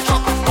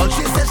 All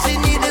she said she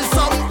needed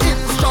some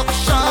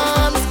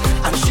instructions,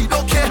 and she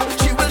don't care.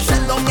 She will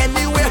shell long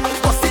anywhere.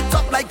 Bust it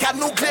up like a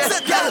nuclear.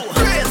 Girl,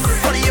 brace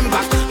for the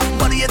impact.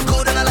 Body is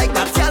good and I like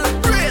that. Girl,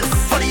 brace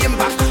for the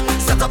impact.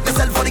 Set up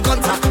yourself for the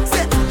contact.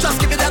 Say, just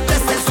give me that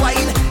blessed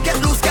swine. Get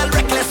loose, girl,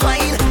 reckless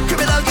wine.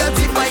 Criminal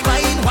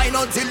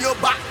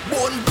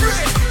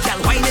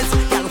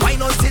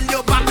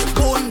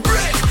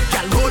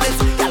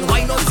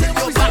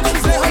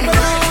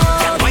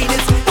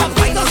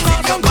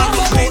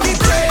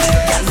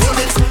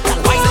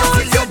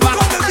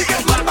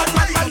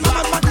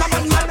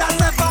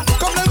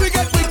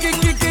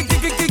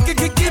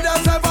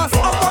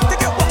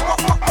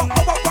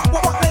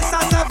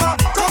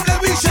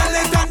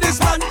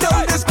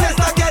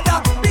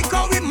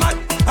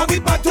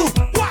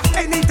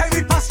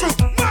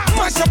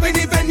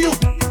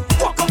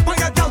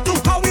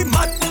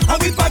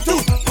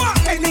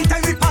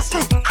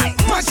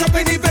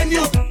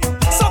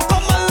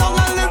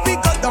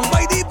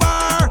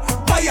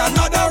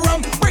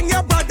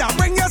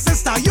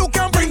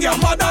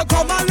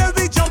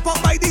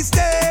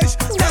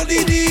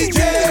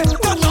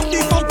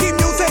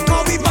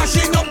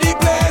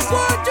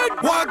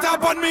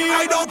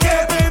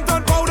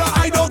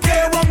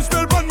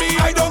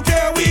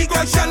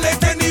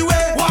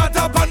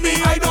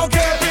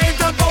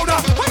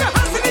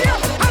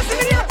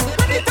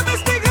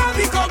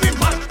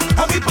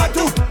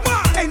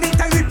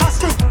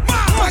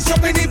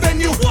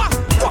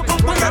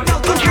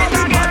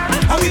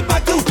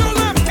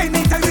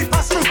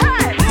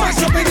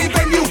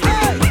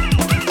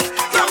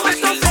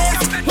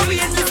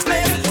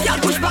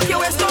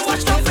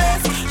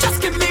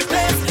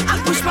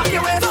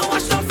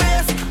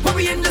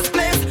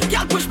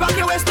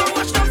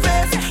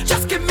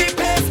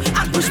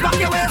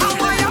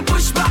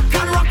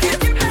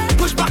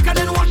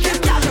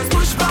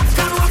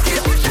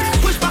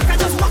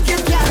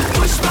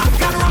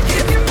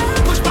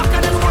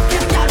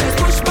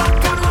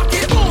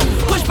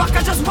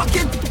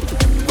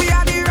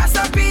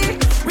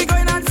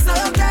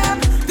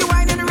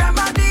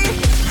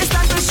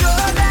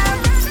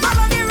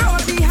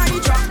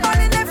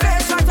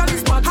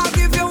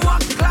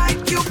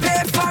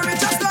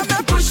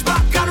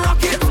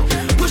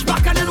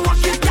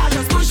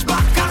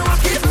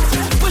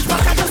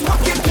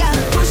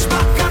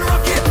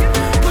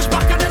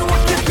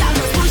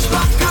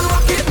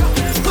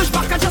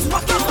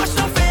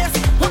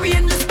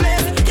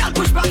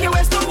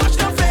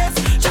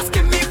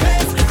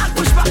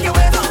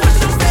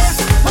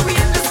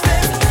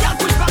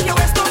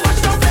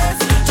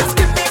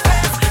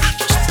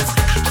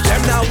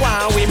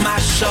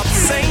up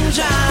St.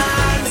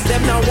 John's.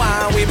 Them now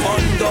want we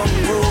burn down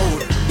road.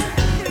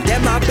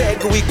 Them a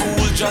beg we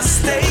cool,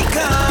 just stay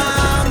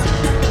calm.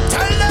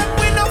 Tell them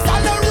we no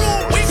follow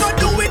rule, we gon'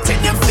 do it in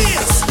your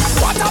face.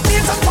 What a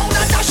beat a pound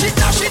and dash it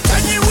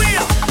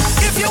anywhere.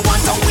 If you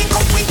want to wink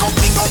up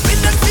in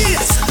the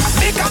face.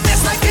 Make a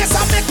mess like this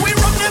and make we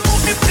run them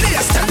out the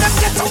place. Tell them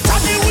get out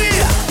of the way.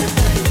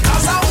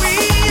 Cause we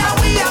up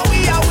in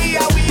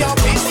your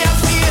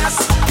face.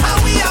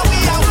 We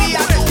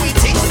do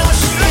it in no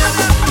shame.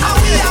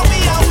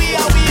 We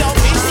up in your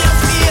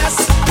face.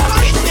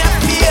 Up in your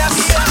face.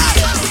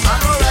 I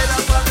know right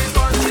up on the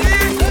country.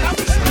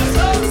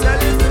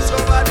 Selling fish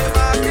over the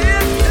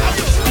market.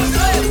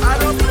 I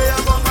don't play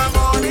about my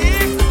money.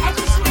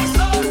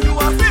 You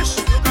a fish,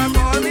 you can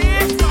call me.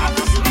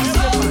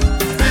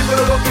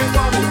 People looking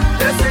for me,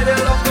 they say they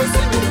love to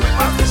see me. With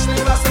my fish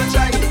fingers and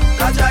shiny,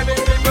 that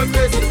driving people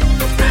crazy.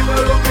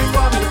 People looking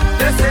for me,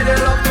 they say they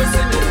love to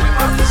see me. With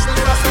my fish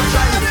fingers and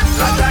shiny,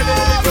 that driving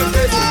people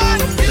crazy.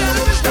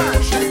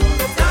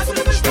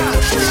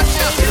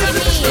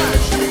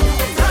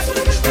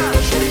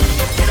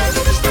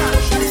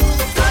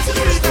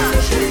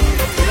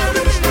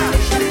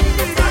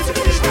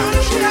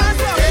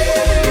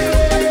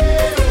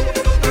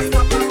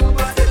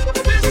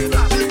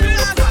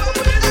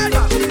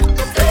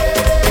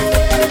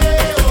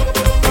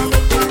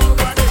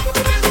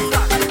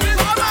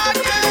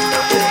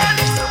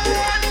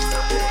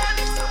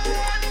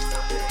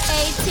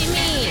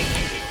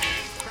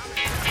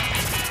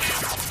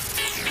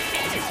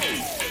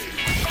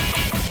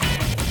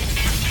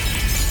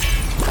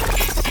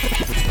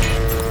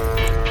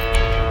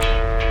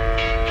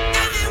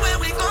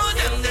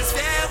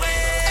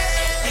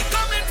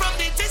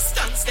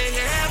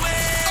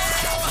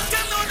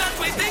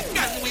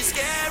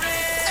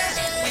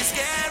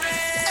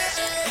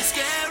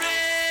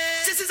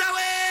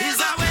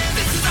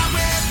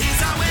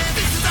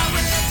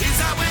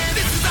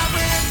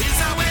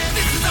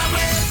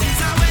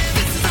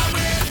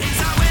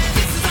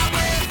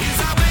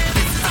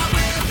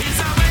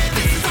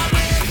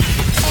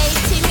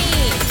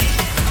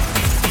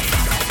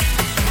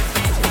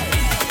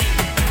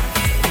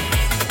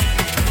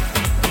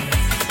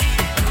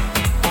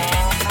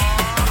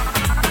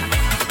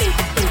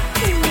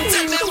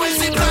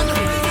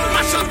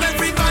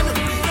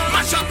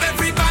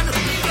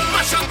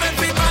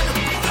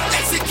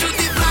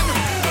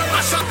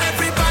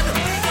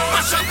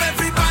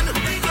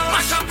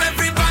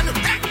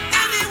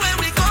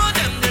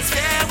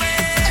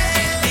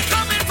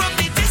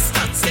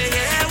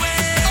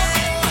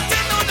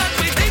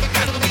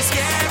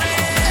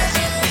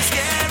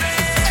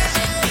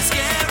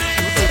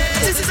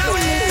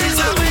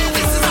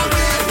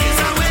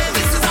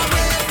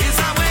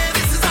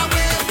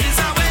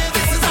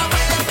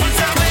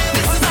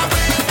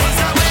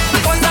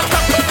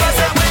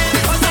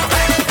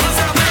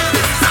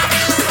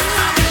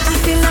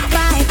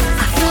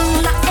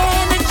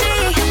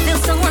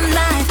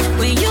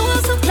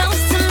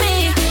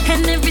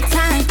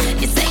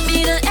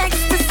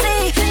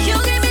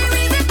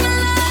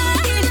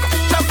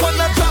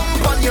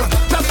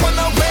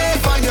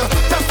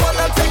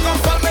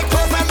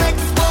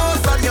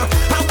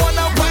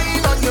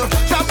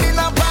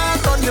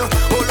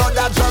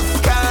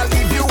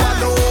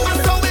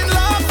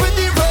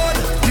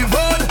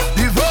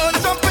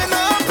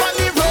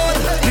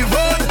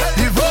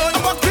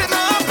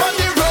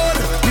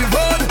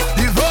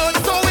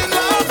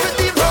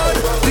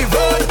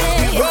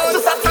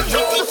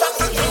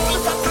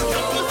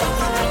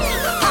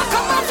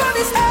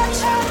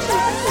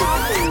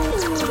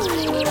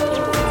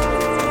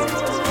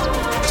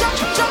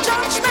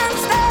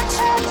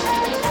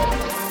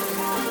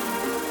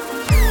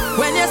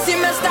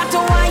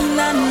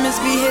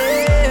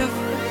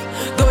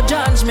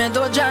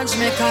 Don't judge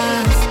me,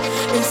 cause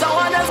if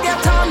someone else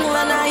get on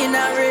when I in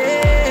a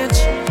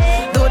rage,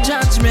 don't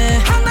judge me.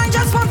 And I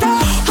just want to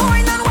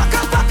wine and walk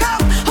up,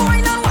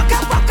 wine and walk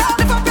up,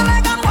 lift up your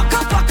leg and walk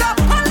up,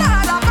 and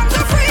Lord, I've come to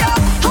free up.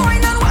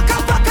 Wine and walk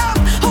up,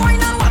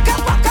 wine and walk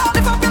up,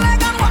 lift up your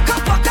leg and walk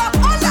up,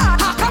 oh Lord,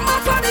 I come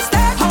out for the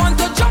stage. I want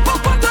to jump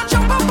up on the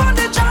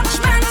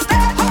judgment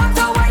stage. I want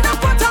to wine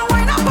up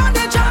on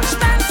the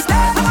judgment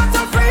stage. I want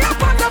to free up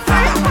on the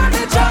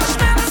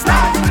judgment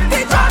stage.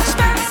 The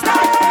judgment stage.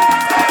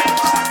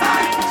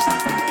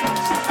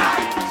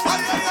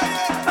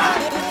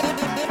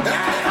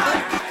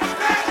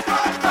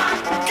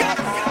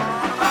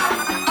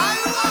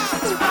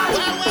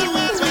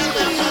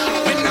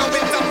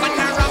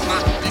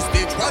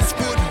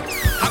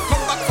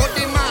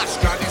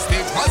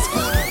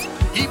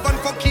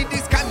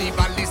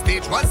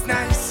 Was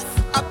nice,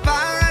 a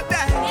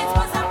paradise. It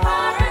was a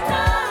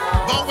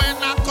paradise. But when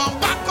I come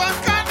back on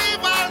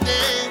Carnival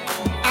Day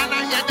and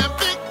I hear the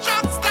big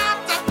trucks start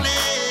to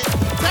play,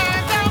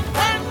 tell them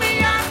when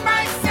me and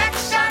my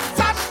section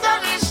touch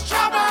them is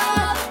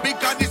trouble.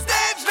 Because the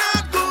stage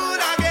not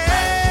good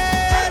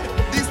again.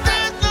 The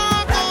stage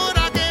not good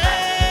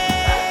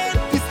again.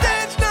 The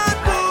stage not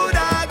good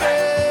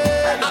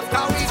again.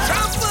 After we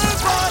trample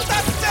for the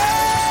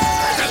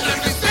stage, tell them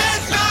the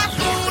stage not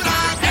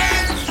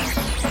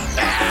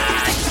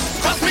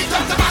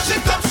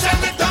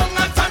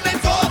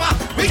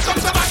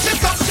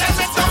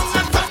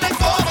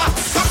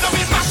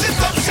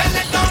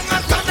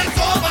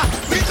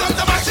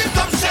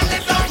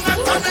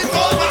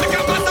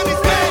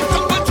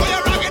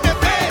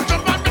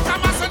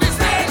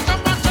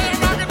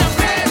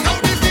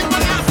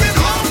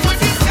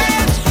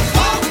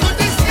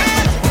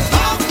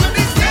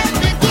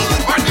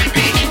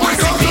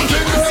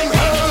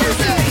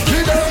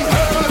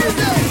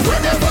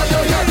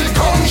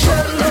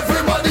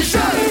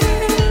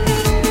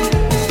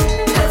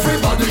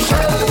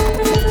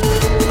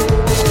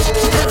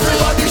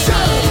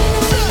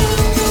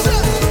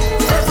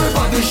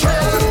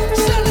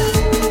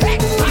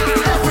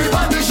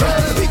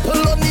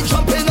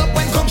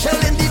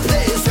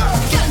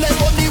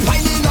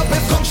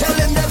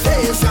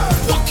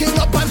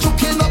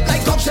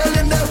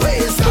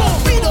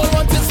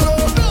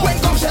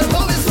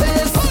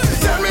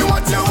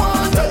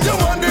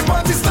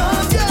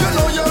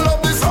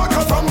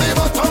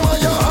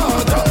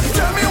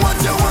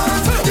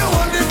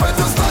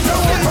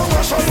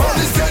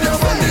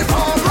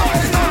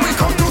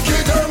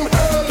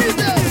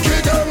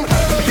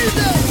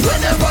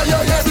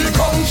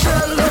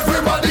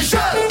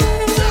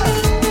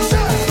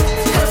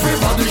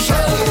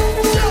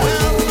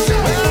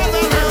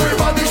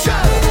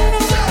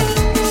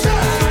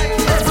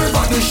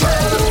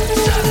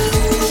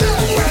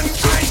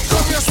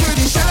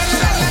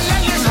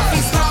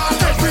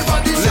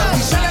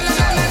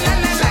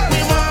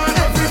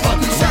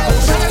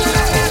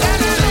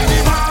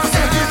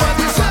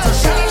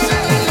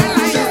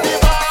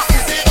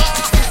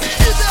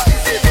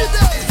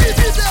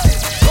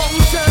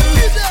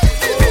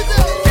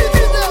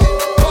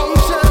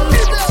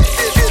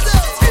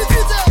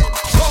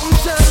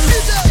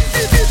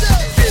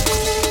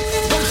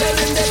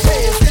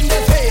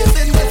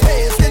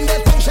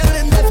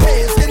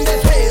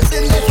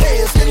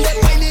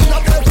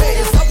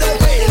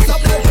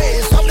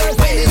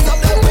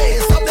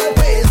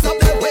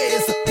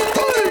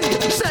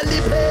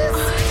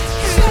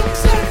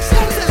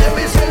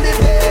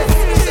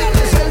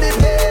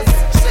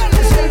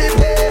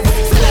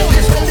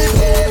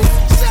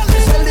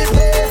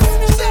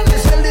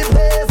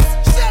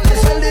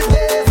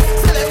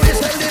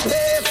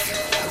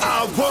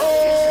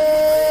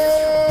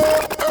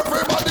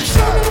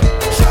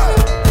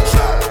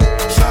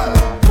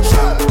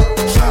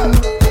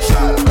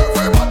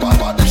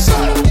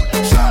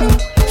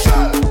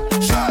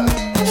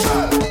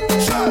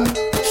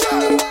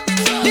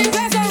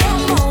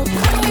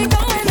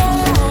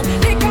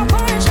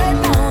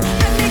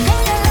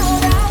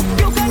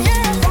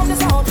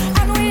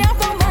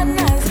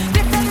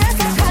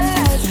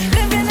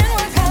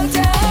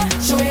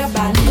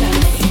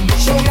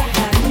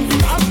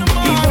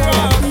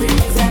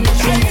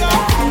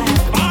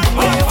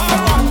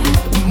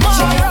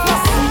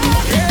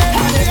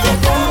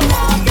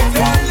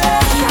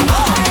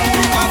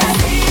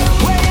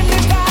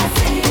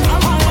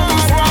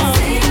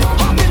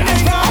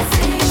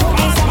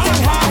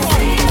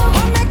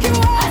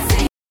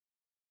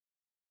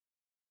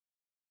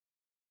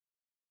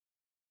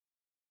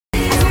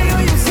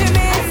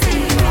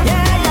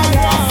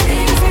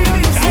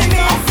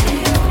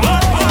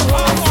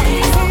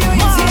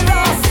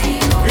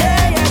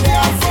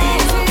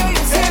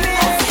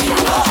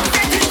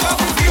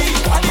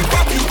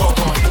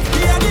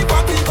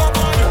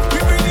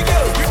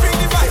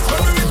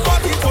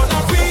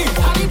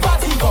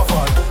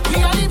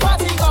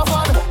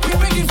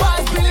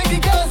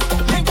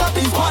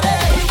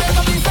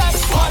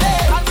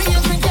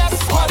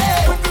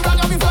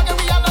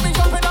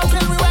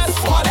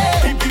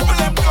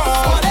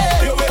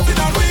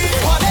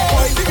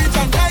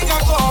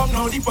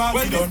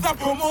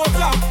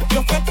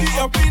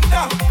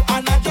Tiger,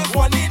 and I just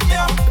want it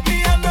now.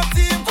 Me and the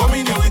team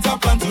coming here with a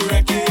plan to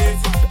wreck it.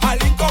 I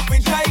link up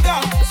with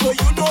Tiger, so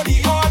you know the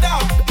order.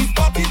 This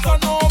party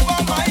turn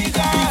over, my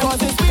God.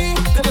 Because it's we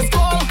to the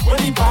skull when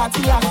the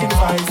party locking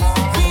vibes.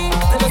 We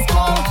to the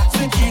skull,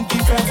 switching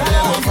defense. And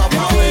I love from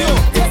my way.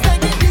 Just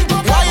like the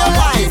people, why you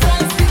lie?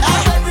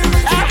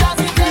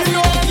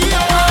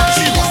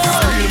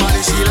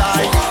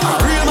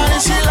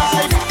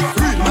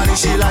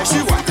 She like, she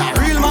want a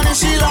real man and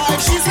she like.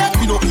 She said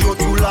Pinocchio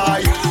to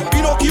lie,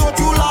 Pinocchio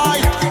to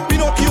lie,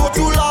 Pinocchio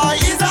to lie.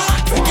 Is that?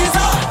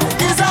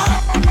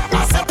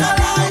 Accept the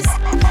lies,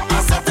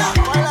 accept the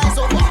lies,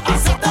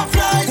 accept the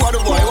flies. What a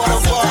boy,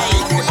 accept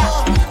the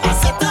lies,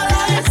 accept the.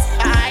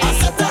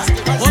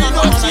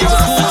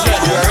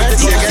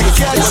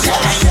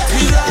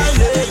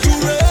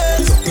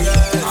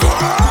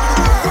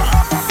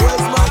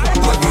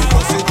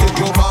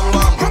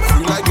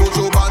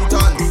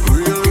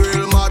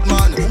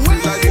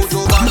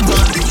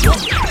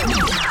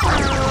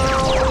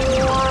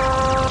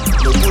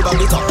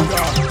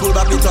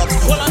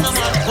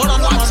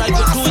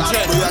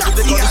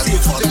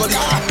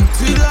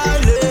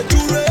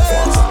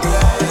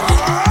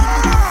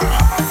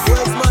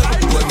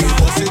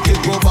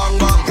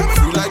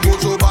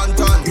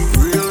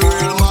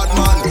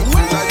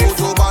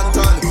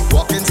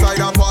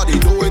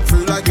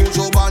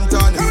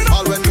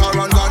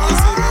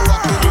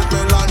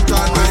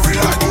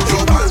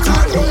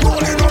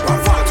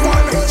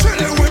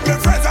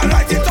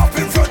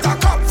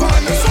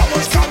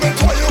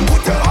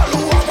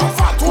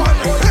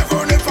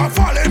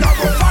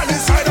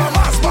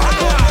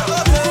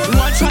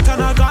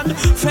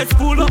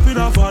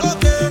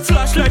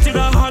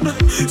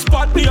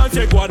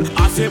 Take one,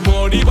 I say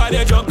money by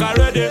the junk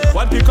already.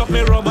 One pick up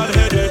me rum and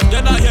head it.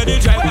 Then I hear the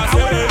driver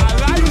say, I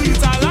like it,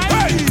 I like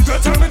it. Hey, they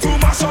tell me to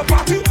mash up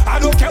party. I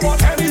don't care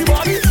about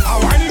anybody. I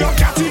wind it up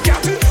catty.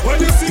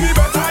 When you see me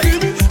better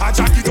leave me. I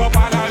jack it up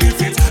and I lift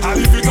it. I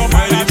lift it up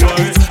and I jack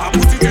it. I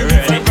put it in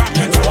different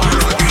brackets.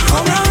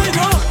 Come here we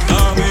go.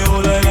 Now me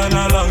hold it on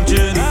a long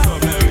chain.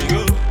 Come here we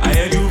go. I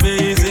hear you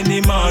bass in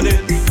the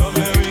morning. Come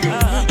here we go.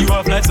 You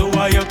have like so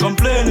why you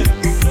complaining?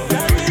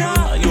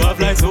 You have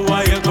like so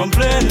why you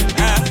complaining?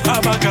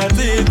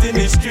 Abacate in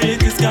the street,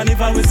 this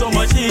carnival with so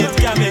much heat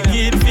can make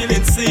it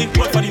feeling sick,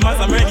 but for the mass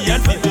I'm ready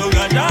and fit to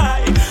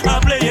die. I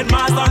play it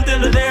mass until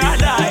the day I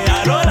die.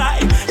 I don't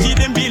lie, she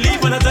didn't believe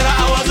when I said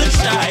I wasn't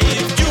shy.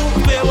 If you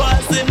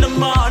was in the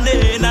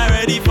morning, I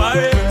ready for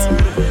it.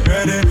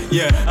 Ready?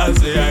 Yeah, I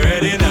say I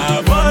ready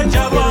now. Bunch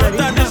of out on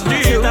the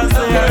street, I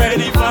say I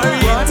ready for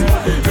it.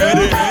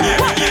 Ready?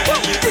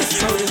 This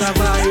sound is a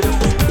vibe.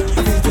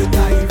 I feel to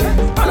dive.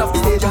 I love the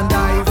stage and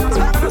dive.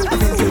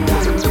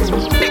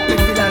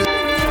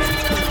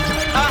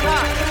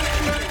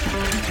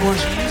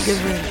 Get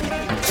ready.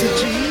 2,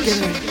 get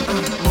ready.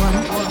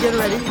 1, get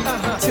ready.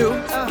 2,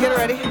 get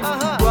ready.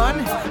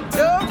 1,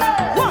 2,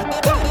 1.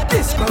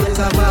 This crowd is a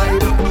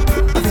vibe.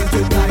 I feel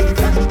to dive.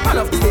 I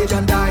love the stage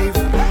and dive.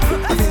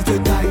 I feel to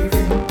dive.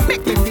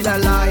 Make me feel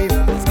alive.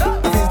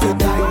 I feel to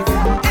dive.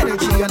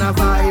 Energy and a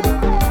vibe.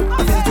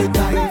 I feel to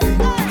dive.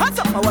 Hands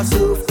up, our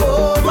surf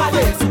over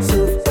this.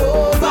 Surf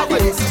over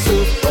this.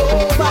 Surf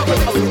over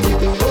this.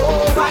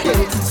 Over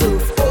this.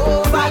 Surf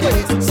over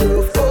this.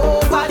 Surf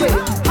over this.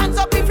 Hands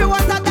up if you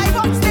want to dive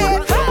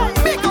upstairs.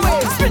 Make a way.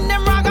 Spin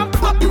them rag and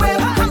pop the whale.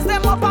 Hands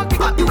them up and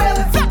pick up the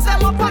whale. Flex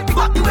them up and pick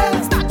up the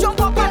whale. Start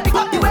jump up and pick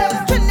up the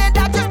whale.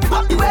 Trinidad just pick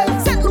up the whale.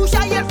 St.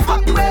 Lucia yet pick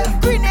up the whale.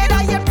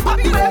 Grenada yet pick up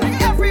the whale.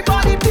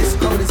 Everybody, this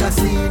crowd is a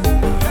scene.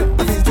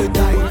 I feel to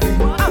dive.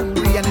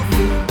 Angry and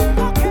clean.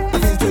 I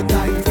feel to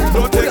dive.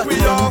 Don't take me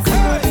off.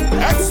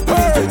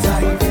 Expert.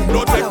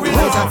 Don't take me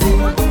off.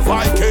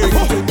 Viking.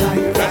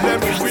 Tell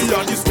them if we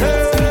on the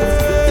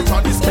stage.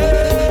 On the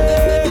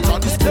stage. On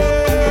the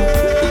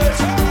stage.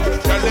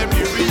 Tell them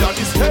if we on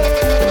the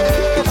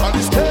stage. On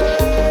the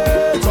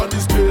stage. On the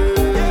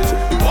stage.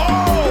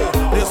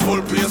 Wow. This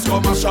whole place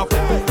come a shop.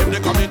 If they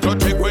come in to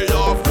take way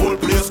off, whole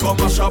place come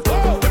a shop.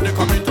 If they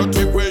come in to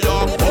take way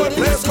off, whole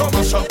place come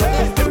a shop.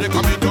 If they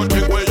come in to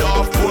take way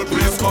off, whole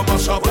place come a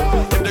shop.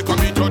 If they come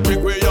in to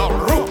take way off,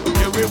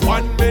 give me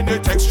 1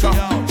 minute extra,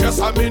 just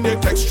a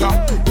minute extra.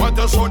 Want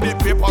to show the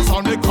papers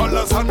on the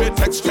colors and the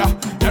texture.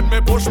 Let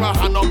me push my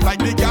hand up like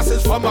the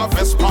gases from a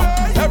Vespa.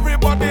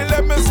 Everybody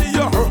let me see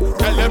you.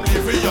 Tell them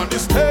leave me on the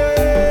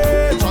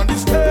stage, on the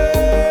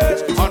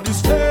stage, on the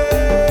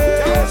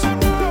stage.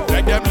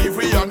 Let them leave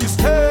me on the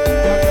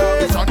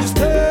stage, on the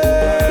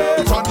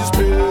stage, on the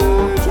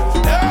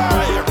stage.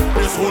 Yeah,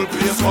 this whole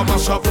place come a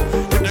shop.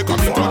 If they come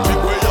in to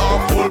take way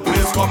off, whole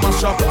place come a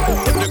shop.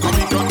 If they come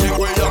in to take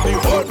way off, the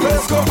whole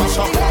place come a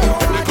shop.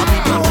 If they come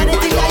in to take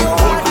way off,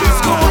 whole place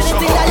come a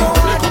shop. If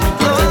they come in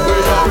to take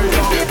way off,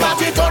 if the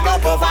party turn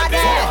up over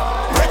there,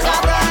 break a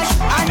branch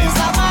and it's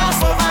a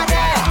mass over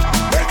there.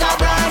 Break a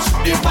branch,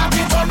 the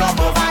party turn up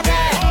over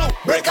there.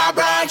 Break a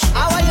branch.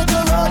 I want you to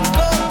run,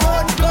 go,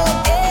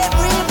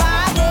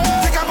 everybody.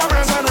 Take up a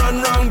branch and run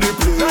round the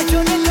place. Touch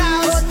on the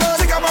clouds.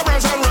 Take up a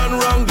branch and run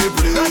round the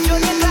place. Touch on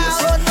the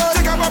clouds.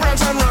 Take up a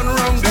branch and run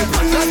round the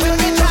place. Touch on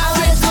the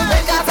clouds.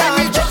 Break a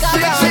branch.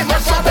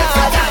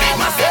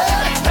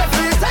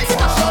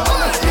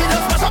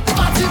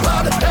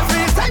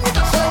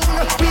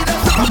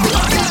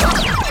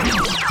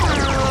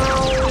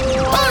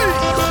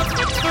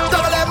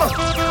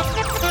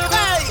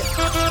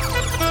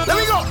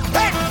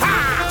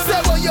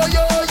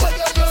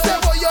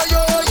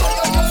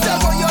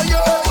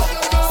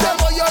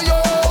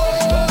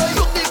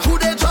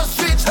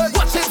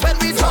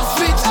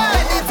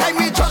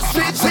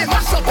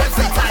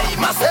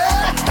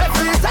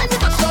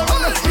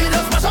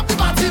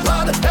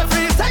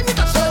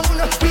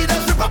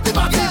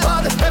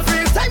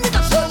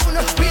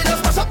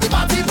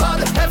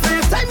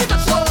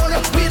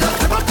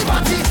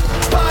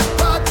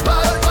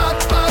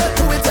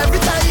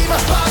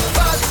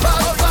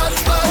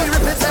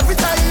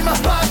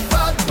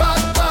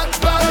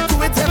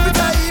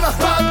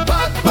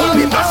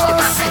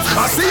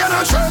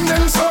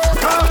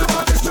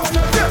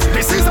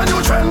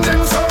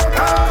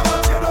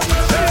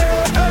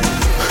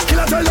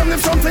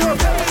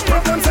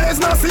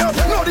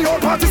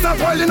 party start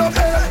wilding up.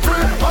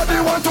 Everybody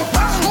want to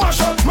mash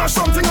up, mash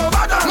something up.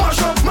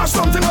 Mash up, mash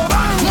something up.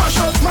 Mash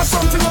up, mash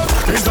something up.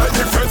 It's like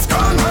the feds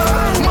gone.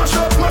 Mash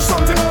up, mash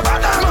something up.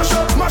 Mash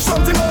up, mash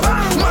something up.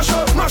 Mash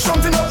up, mash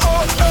something up.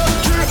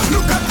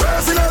 Look at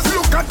craziness,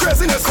 look at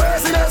craziness,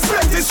 craziness.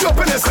 Plenty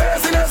stupidness,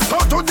 craziness.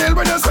 How to deal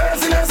with this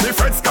craziness? The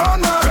feds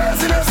gone.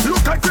 Craziness,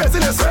 look at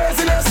craziness,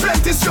 craziness.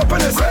 Plenty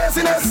stupidness,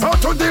 craziness. How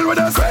to deal with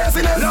this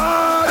craziness?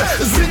 Lord,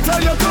 Zita,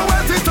 you to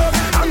wet it up,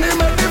 and they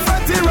make the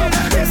fatty rub.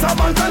 Yes, a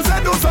man can say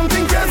do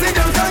something crazy,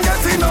 them can't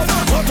get enough.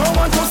 But I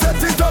want to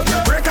set it up,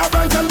 break a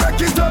branch and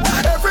break it up.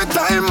 Every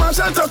time I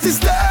shall touch the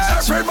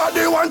stairs,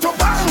 everybody want to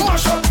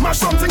mash up, mash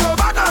something up.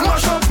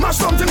 Mash up, mash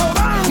something up.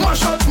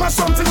 Mash up, mash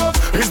something up.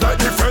 It's like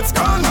the feds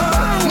gone.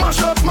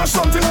 Mash up, mash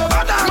something up.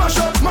 Mash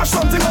up, mash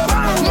something up.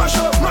 Mash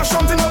up, mash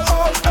something up.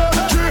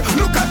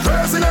 Look at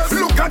craziness,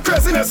 look at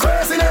craziness,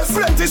 craziness.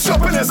 Plenty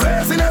stupidness,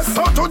 craziness.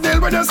 How to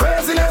deal with this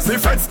craziness? The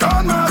feds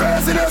gone, man.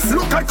 Craziness,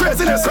 look at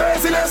craziness,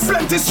 craziness.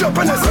 Plenty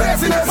stupidness,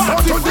 craziness. How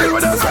to deal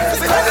with this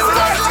craziness?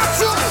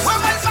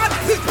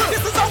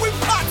 This is how we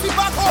party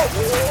back home.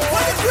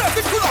 When the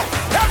crazy pull up,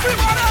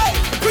 everybody,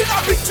 bring a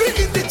big tree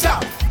in the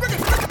jar.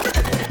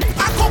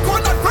 A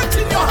coconut crunch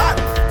in your hand.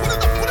 Put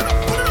it up, put it up,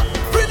 put it up.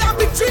 Bring a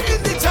big tree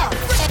in the jar.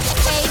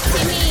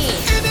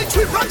 In the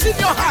tree, crunch in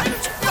your hand.